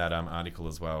part from that article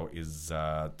as well is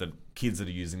that kids that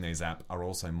are using these apps are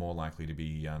also more likely to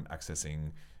be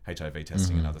accessing HIV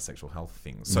testing and other sexual health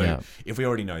things. So if we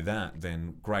already know that,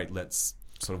 then great, let's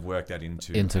sort of work that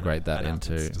into integrate that an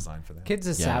into design for them. Kids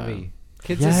are savvy.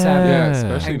 Kids are savvy,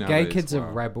 especially and nowadays. gay kids Wow.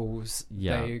 are rebels.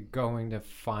 They're going to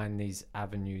find these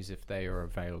avenues if they are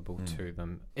available to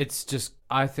them. It's just,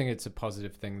 I think it's a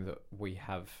positive thing that we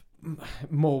have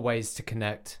more ways to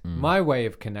connect. My way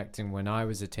of connecting when I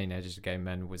was a teenager to gay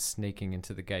men was sneaking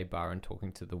into the gay bar and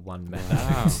talking to the one meth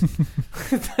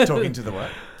addict. Talking to the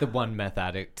what? The one meth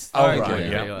addict. Oh, Like,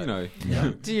 right,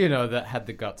 yeah. Do you know that had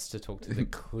the guts to talk to the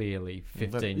clearly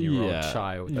 15-year-old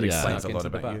child? That explains a lot snuck into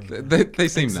the about bar? you. They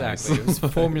seem Exactly. It was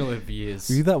formula of years.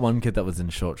 Were you that one kid that was in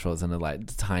short shorts and a like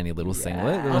tiny little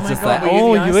singlet? It was my just God, like, were you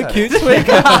oh, the you ice were cute.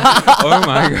 Oh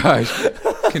my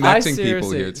gosh. Connecting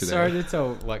people here today. Sorry to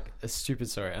tell like a stupid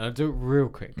story, and I'll do it real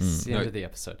quick. It's the end of the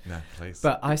episode. No, please.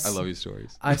 But I love your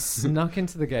stories. I snuck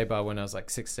into the gay bar when I was like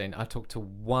 16. I talked to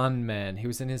one man. He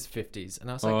was in his 50s. And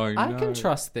I was like, I can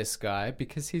trust this guy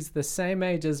because he's the same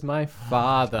age as my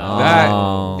father.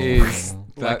 That is...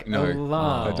 Like,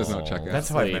 alarm. that does not check out. That's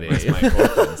how I met most of my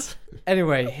boyfriends.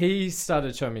 Anyway, he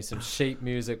started showing me some sheet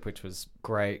music, which was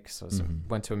great because I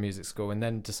went to a music school, and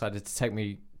then decided to take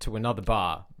me to another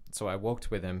bar. So I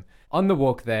walked with him. On the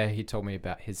walk there, he told me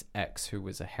about his ex, who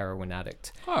was a heroin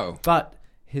addict. Oh. But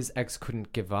his ex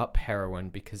couldn't give up heroin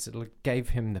because it gave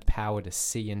him the power to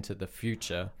see into the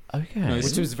future. Okay. Nice.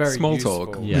 Which was very Small useful.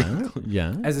 talk.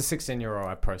 Yeah. As a 16-year-old,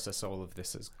 I process all of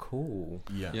this as cool.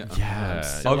 Yeah. I'm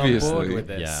still Obviously. on board with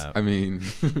this. Yeah. I mean...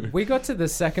 We got to the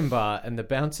second bar, and the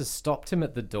bouncer stopped him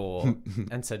at the door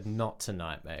and said, "Not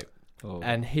tonight, mate." Oh.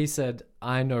 And he said,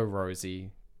 "I know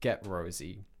Rosie. Get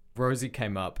Rosie." Rosie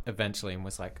came up eventually and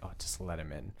was like, "Oh, just let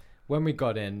him in." When we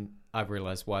got in, I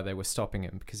realized why they were stopping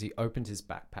him, because he opened his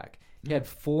backpack. He had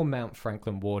 4 Mount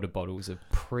Franklin water bottles of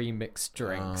pre-mixed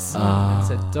drinks and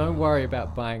said, "Don't worry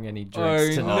about buying any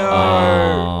drinks tonight.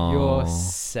 no. You're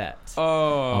set."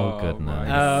 Oh,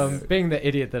 goodness. Being the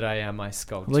idiot that I am, I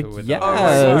skulked Like, with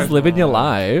yes, living your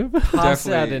life. passed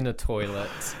out Definitely. in a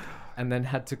toilet, and then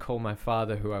had to call my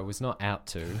father, who I was not out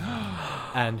to,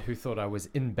 and who thought I was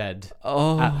in bed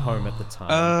at home at the time.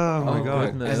 Oh my god.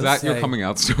 goodness. Is that your coming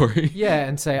out story? Yeah,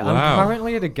 and say, Wow. "I'm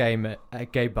currently at a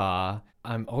gay bar.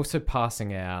 I'm also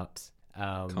passing out.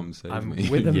 Come save I'm me."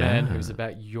 with a man Yeah. who's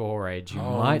about your age. You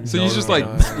might So know you just him." like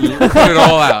you put it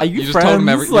all out. Are you just told him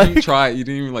friends? you didn't try it. You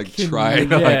didn't even like try it.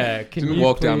 Yeah, can didn't you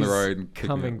walk down the please road and pick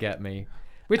come me and up. get me?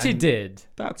 Which he did.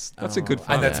 That's a good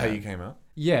find. And that's how you came out?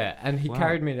 Yeah, and he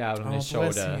carried me out on his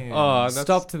bless shoulder. him. Oh, that's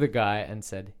Stopped to the guy and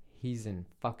said, "He's in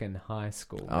fucking high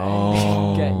school. Man.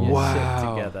 Oh, Get your wow. shit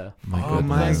together." Oh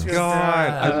my Bless your god.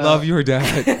 dad. I love your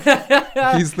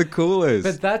dad. He's the coolest.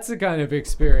 But that's the kind of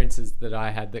experiences that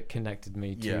I had that connected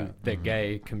me to Yeah. the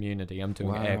gay community. I'm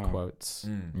doing air Wow. quotes.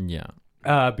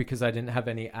 Yeah. Because I didn't have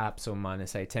any apps or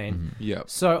minus 18. Yep.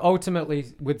 So ultimately,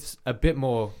 with a bit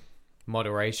more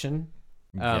moderation,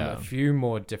 Yeah. a few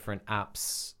more different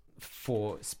apps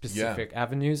for specific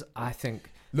avenues, I think.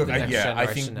 Look, the next I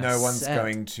think generation no are one's set.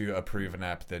 going to approve an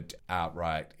app that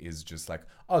outright is just like,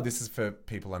 oh, this is for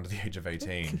people under the age of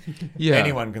 18. Yeah.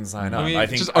 Anyone can sign up. I mean, I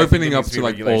think just I think opening there up needs to be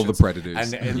like all the regulations.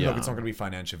 predators. And Yeah. look, it's not going to be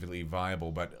financially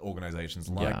viable, but organizations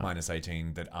like Yeah. Minus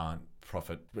 18 that aren't Yeah.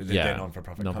 they're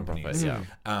non-for-profit Non-for-profit, companies.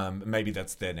 yeah. Maybe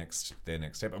that's their next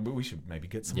step. And we should maybe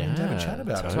get someone Yeah, to have a chat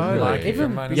about totally. it. Like, Even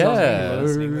from Minus Beyond 18, Blue,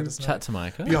 listening, let us know. Chat to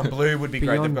Micah. Beyond Blue would be great.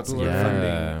 They've Beyond got some Blue. good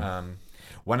Yeah. funding.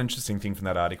 One interesting thing from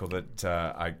that article that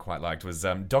I quite liked was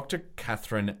Dr.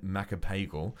 Catherine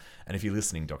Macapagel, and if you're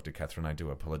listening, Dr. Catherine, I do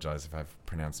apologise if I've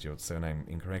pronounced your surname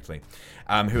incorrectly,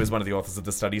 who is one of the authors of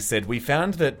the study, said, "We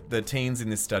found that the teens in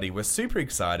this study were super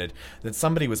excited that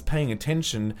somebody was paying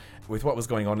attention with what was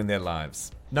going on in their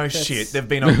lives. No shit, they've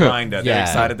been on Grindr. They're Yeah.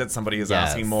 excited that somebody is Yes.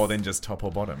 asking more than just top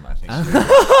or bottom, I think.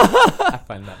 I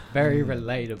find that very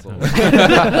relatable.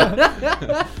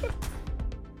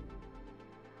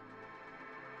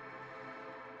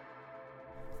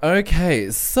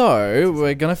 Okay, so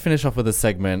we're going to finish off with a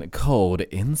segment called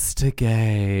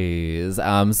Instagaze.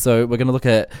 So we're going to look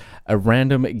at a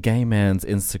random gay man's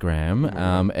Instagram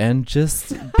and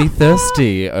just be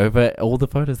thirsty over all the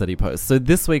photos that he posts. So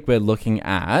this week we're looking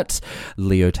at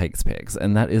Leo Takes Pics,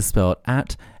 and that is spelled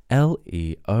at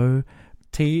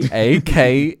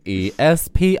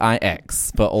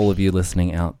LeoTakespix for all of you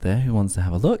listening out there who wants to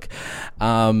have a look.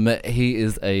 He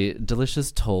is a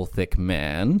delicious, tall, thick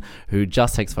man who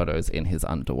just takes photos in his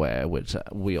underwear, which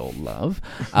we all love.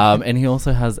 And he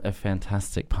also has a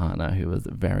fantastic partner who is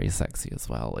very sexy as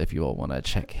well, if you all want to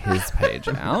check his page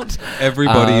out.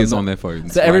 Everybody is on their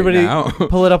phones. So right everybody now.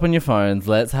 pull it up on your phones.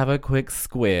 Let's have a quick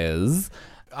squiz.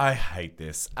 I hate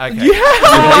this. Okay. You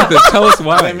hate this. Tell us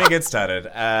why. Let me get started.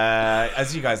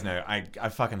 As you guys know, I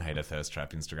fucking hate a thirst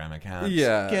trap Instagram account.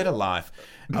 Yeah. Get a life.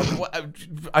 I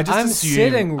just I'm assume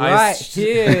sitting right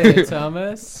here,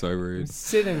 Thomas. So rude.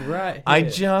 Sitting right here. I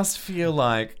just feel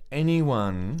like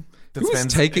anyone that Who's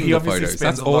spends taking he the obviously photos?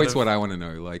 spends That's a lot always of- what I want to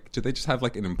know. Like, do they just have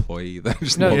like an employee that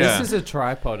just No, Yeah. this is a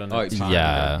tripod on Oh, its it's side.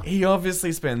 Yeah. He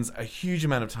obviously spends a huge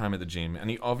amount of time at the gym, and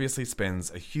he obviously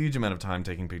spends a huge amount of time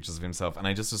taking pictures of himself. And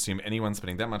I just assume anyone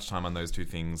spending that much time on those two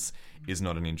things is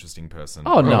not an interesting person.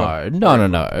 Oh, no.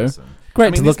 No. Person. Great I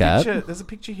mean, to this look at. picture, there's a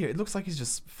picture here. It looks like he's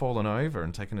just fallen over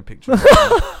and taken a picture.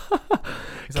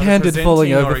 He's either Candid falling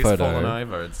presenting over or he's photo. fallen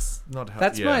over. It's not.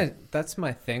 That's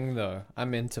my thing though.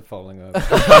 I'm into falling over.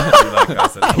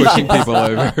 pushing people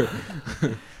over.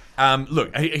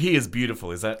 Look, he is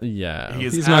beautiful. Is that? Yeah. He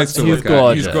is He's nice to absolutely look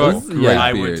at. He's gorgeous. got great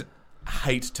I beard. would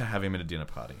hate to have him at a dinner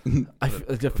party. I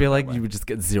feel like you would just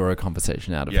get zero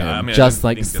conversation out of him. Yeah, I mean, just I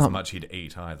like don't think there's some, much he'd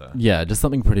eat either. yeah, just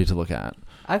something pretty to look at.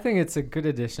 I think it's a good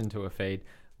addition to a feed.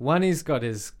 One, he's got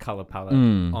his color palette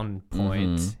Mm. on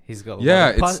point. Mhm. He's got a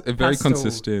Yeah, lot of it's very pastel-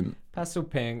 consistent. Pastel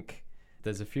pink.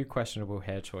 There's a few questionable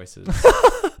hair choices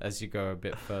as you go a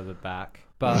bit further back.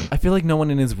 But I feel like no one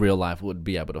in his real life would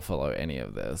be able to follow any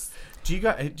of this. Do you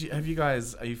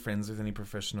guys? Are you friends with any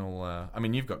professional? I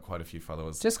mean, you've got quite a few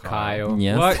followers. just Kyle.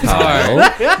 Yes, What? Kyle.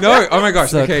 No, oh my gosh.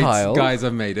 So okay, Kyle. guys,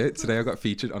 I've made it. Today I got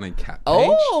featured on a cat page.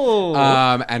 Oh.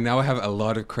 And now I have a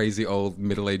lot of crazy old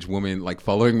middle-aged women like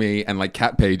following me and like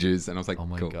cat pages. And I was like, Oh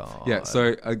my cool. God. Yeah,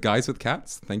 so guys with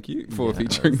cats, thank you for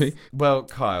featuring me. Well,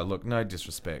 Kyle, look, no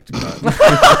disrespect, but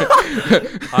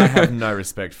I have no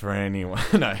respect for anyone.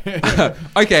 No.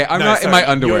 Okay, I'm No, not in sorry, my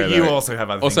underwear. You though. also have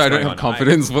other Also, things I don't going have on.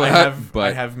 confidence for that, but-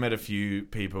 I have met a few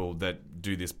people that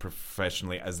do this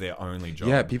professionally as their only job.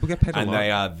 Yeah, people get paid a and lot. they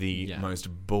are the most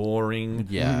boring,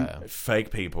 Yeah.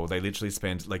 fake people. They literally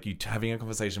spend like you having a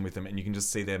conversation with them, and you can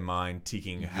just see their mind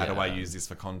ticking. How do I Yeah. use this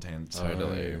for content?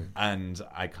 Totally. And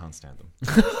I can't stand them.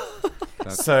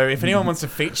 So if anyone wants to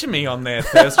feature me on their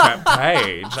Thirst Trap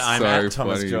page, I'm So at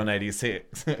Thomas funny. John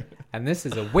 86. And this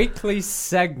is a weekly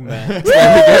segment.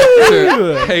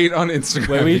 to hate on Instagram.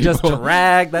 Where we just people.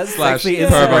 drag that Slash sexy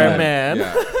pervert Instagram man.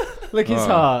 Yeah. Look, he's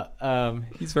Oh. hot.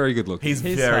 He's very good looking. He's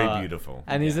He's very hot. beautiful.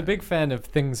 And he's a big fan of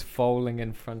things falling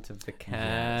in front of the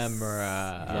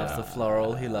camera. He loves the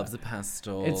floral. He loves the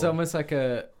pastel. It's almost like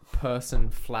a person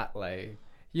flat lay.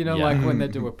 You know, Yeah. like when they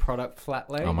do a product flat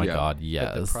lay. Oh my Yeah. God, But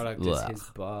yes. the product is Ugh. his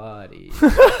body.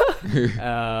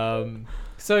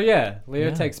 So yeah, Leo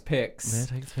Yeah. takes pics. Leo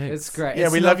takes pics. It's great. Yeah,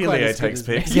 It's we not love you, quite Leo as good takes as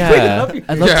me. pics. Yeah. We love you.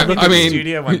 I'd love Yeah, to look I at mean,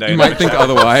 studio one day you and might have a think chat.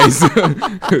 otherwise.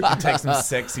 Take some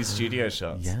sexy studio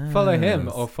shots. Yeah. Follow him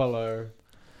or follow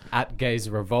at Gays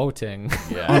Revolting.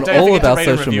 Yeah. On Don't all forget of our to rate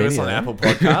and social review us media. on Apple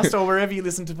Podcast or wherever you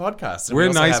listen to podcasts. And we We're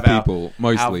also nice have our- people,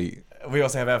 mostly. We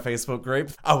also have our Facebook group.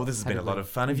 Oh, well, this has been a lot of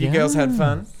fun. Have you girls had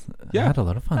fun? I Yeah. had a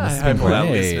lot of fun. I This has been hope all our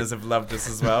great. listeners have loved us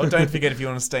as well. Don't forget, if you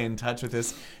want to stay in touch with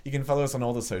us, you can follow us on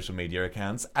all the social media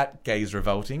accounts at Gays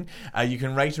Revolting. You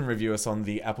can rate and review us on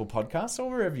the Apple Podcast or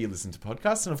wherever you listen to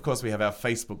podcasts. And of course, we have our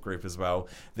Facebook group as well,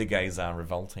 The Gays Are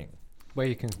Revolting. Where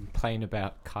you can complain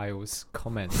about Kyle's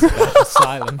comments about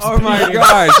asylum. Oh my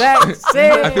gosh.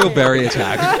 I feel very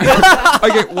attacked.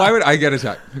 Okay, why would I get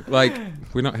attacked? Like,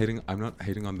 I'm not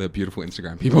hating on the beautiful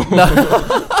Instagram people.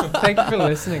 Thank you for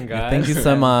listening, guys. Thank you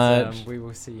so And, much. we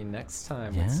will see you next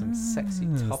time with some sexy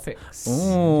Yes. topics.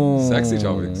 Ooh. Sexy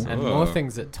topics. And Oh. more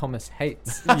things that Thomas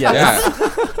hates. Yes.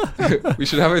 Yeah. We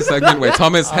should have a segment where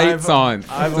Thomas hates on.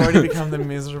 I've already become the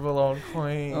miserable old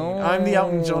queen. I'm the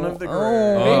Elton John of the group.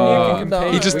 Me and you can no.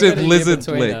 compete. He just We did got a year lizard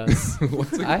between lick. us.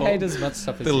 What's it I called? hate as much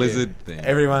stuff as The you. lizard thing.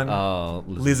 Everyone, Oh,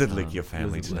 lizard lick your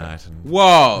family lizard lick. tonight. And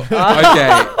Whoa.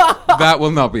 Okay. That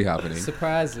will not be happening.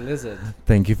 Surprise lizard.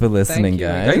 Thank you for listening, Thank you.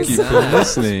 guys. Thank you for Nice.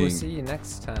 listening. We'll see you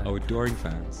next time. Our adoring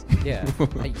fans. Yeah.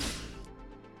 Bye.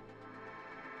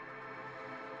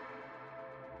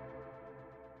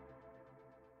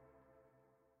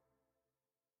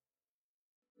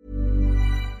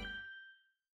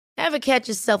 Ever catch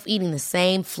yourself eating the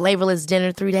same flavorless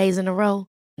dinner 3 days in a row?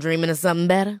 Dreaming of something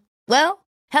better? Well,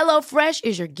 HelloFresh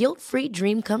is your guilt-free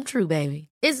dream come true, baby.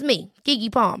 It's me,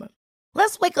 Keke Palmer.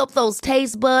 Let's wake up those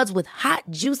taste buds with hot,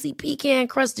 juicy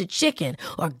pecan-crusted chicken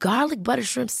or garlic butter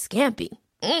shrimp scampi.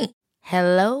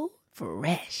 Hello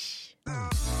Fresh.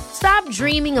 Stop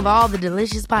dreaming of all the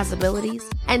delicious possibilities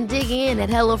and dig in at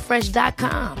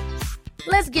HelloFresh.com.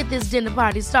 Let's get this dinner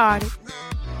party started.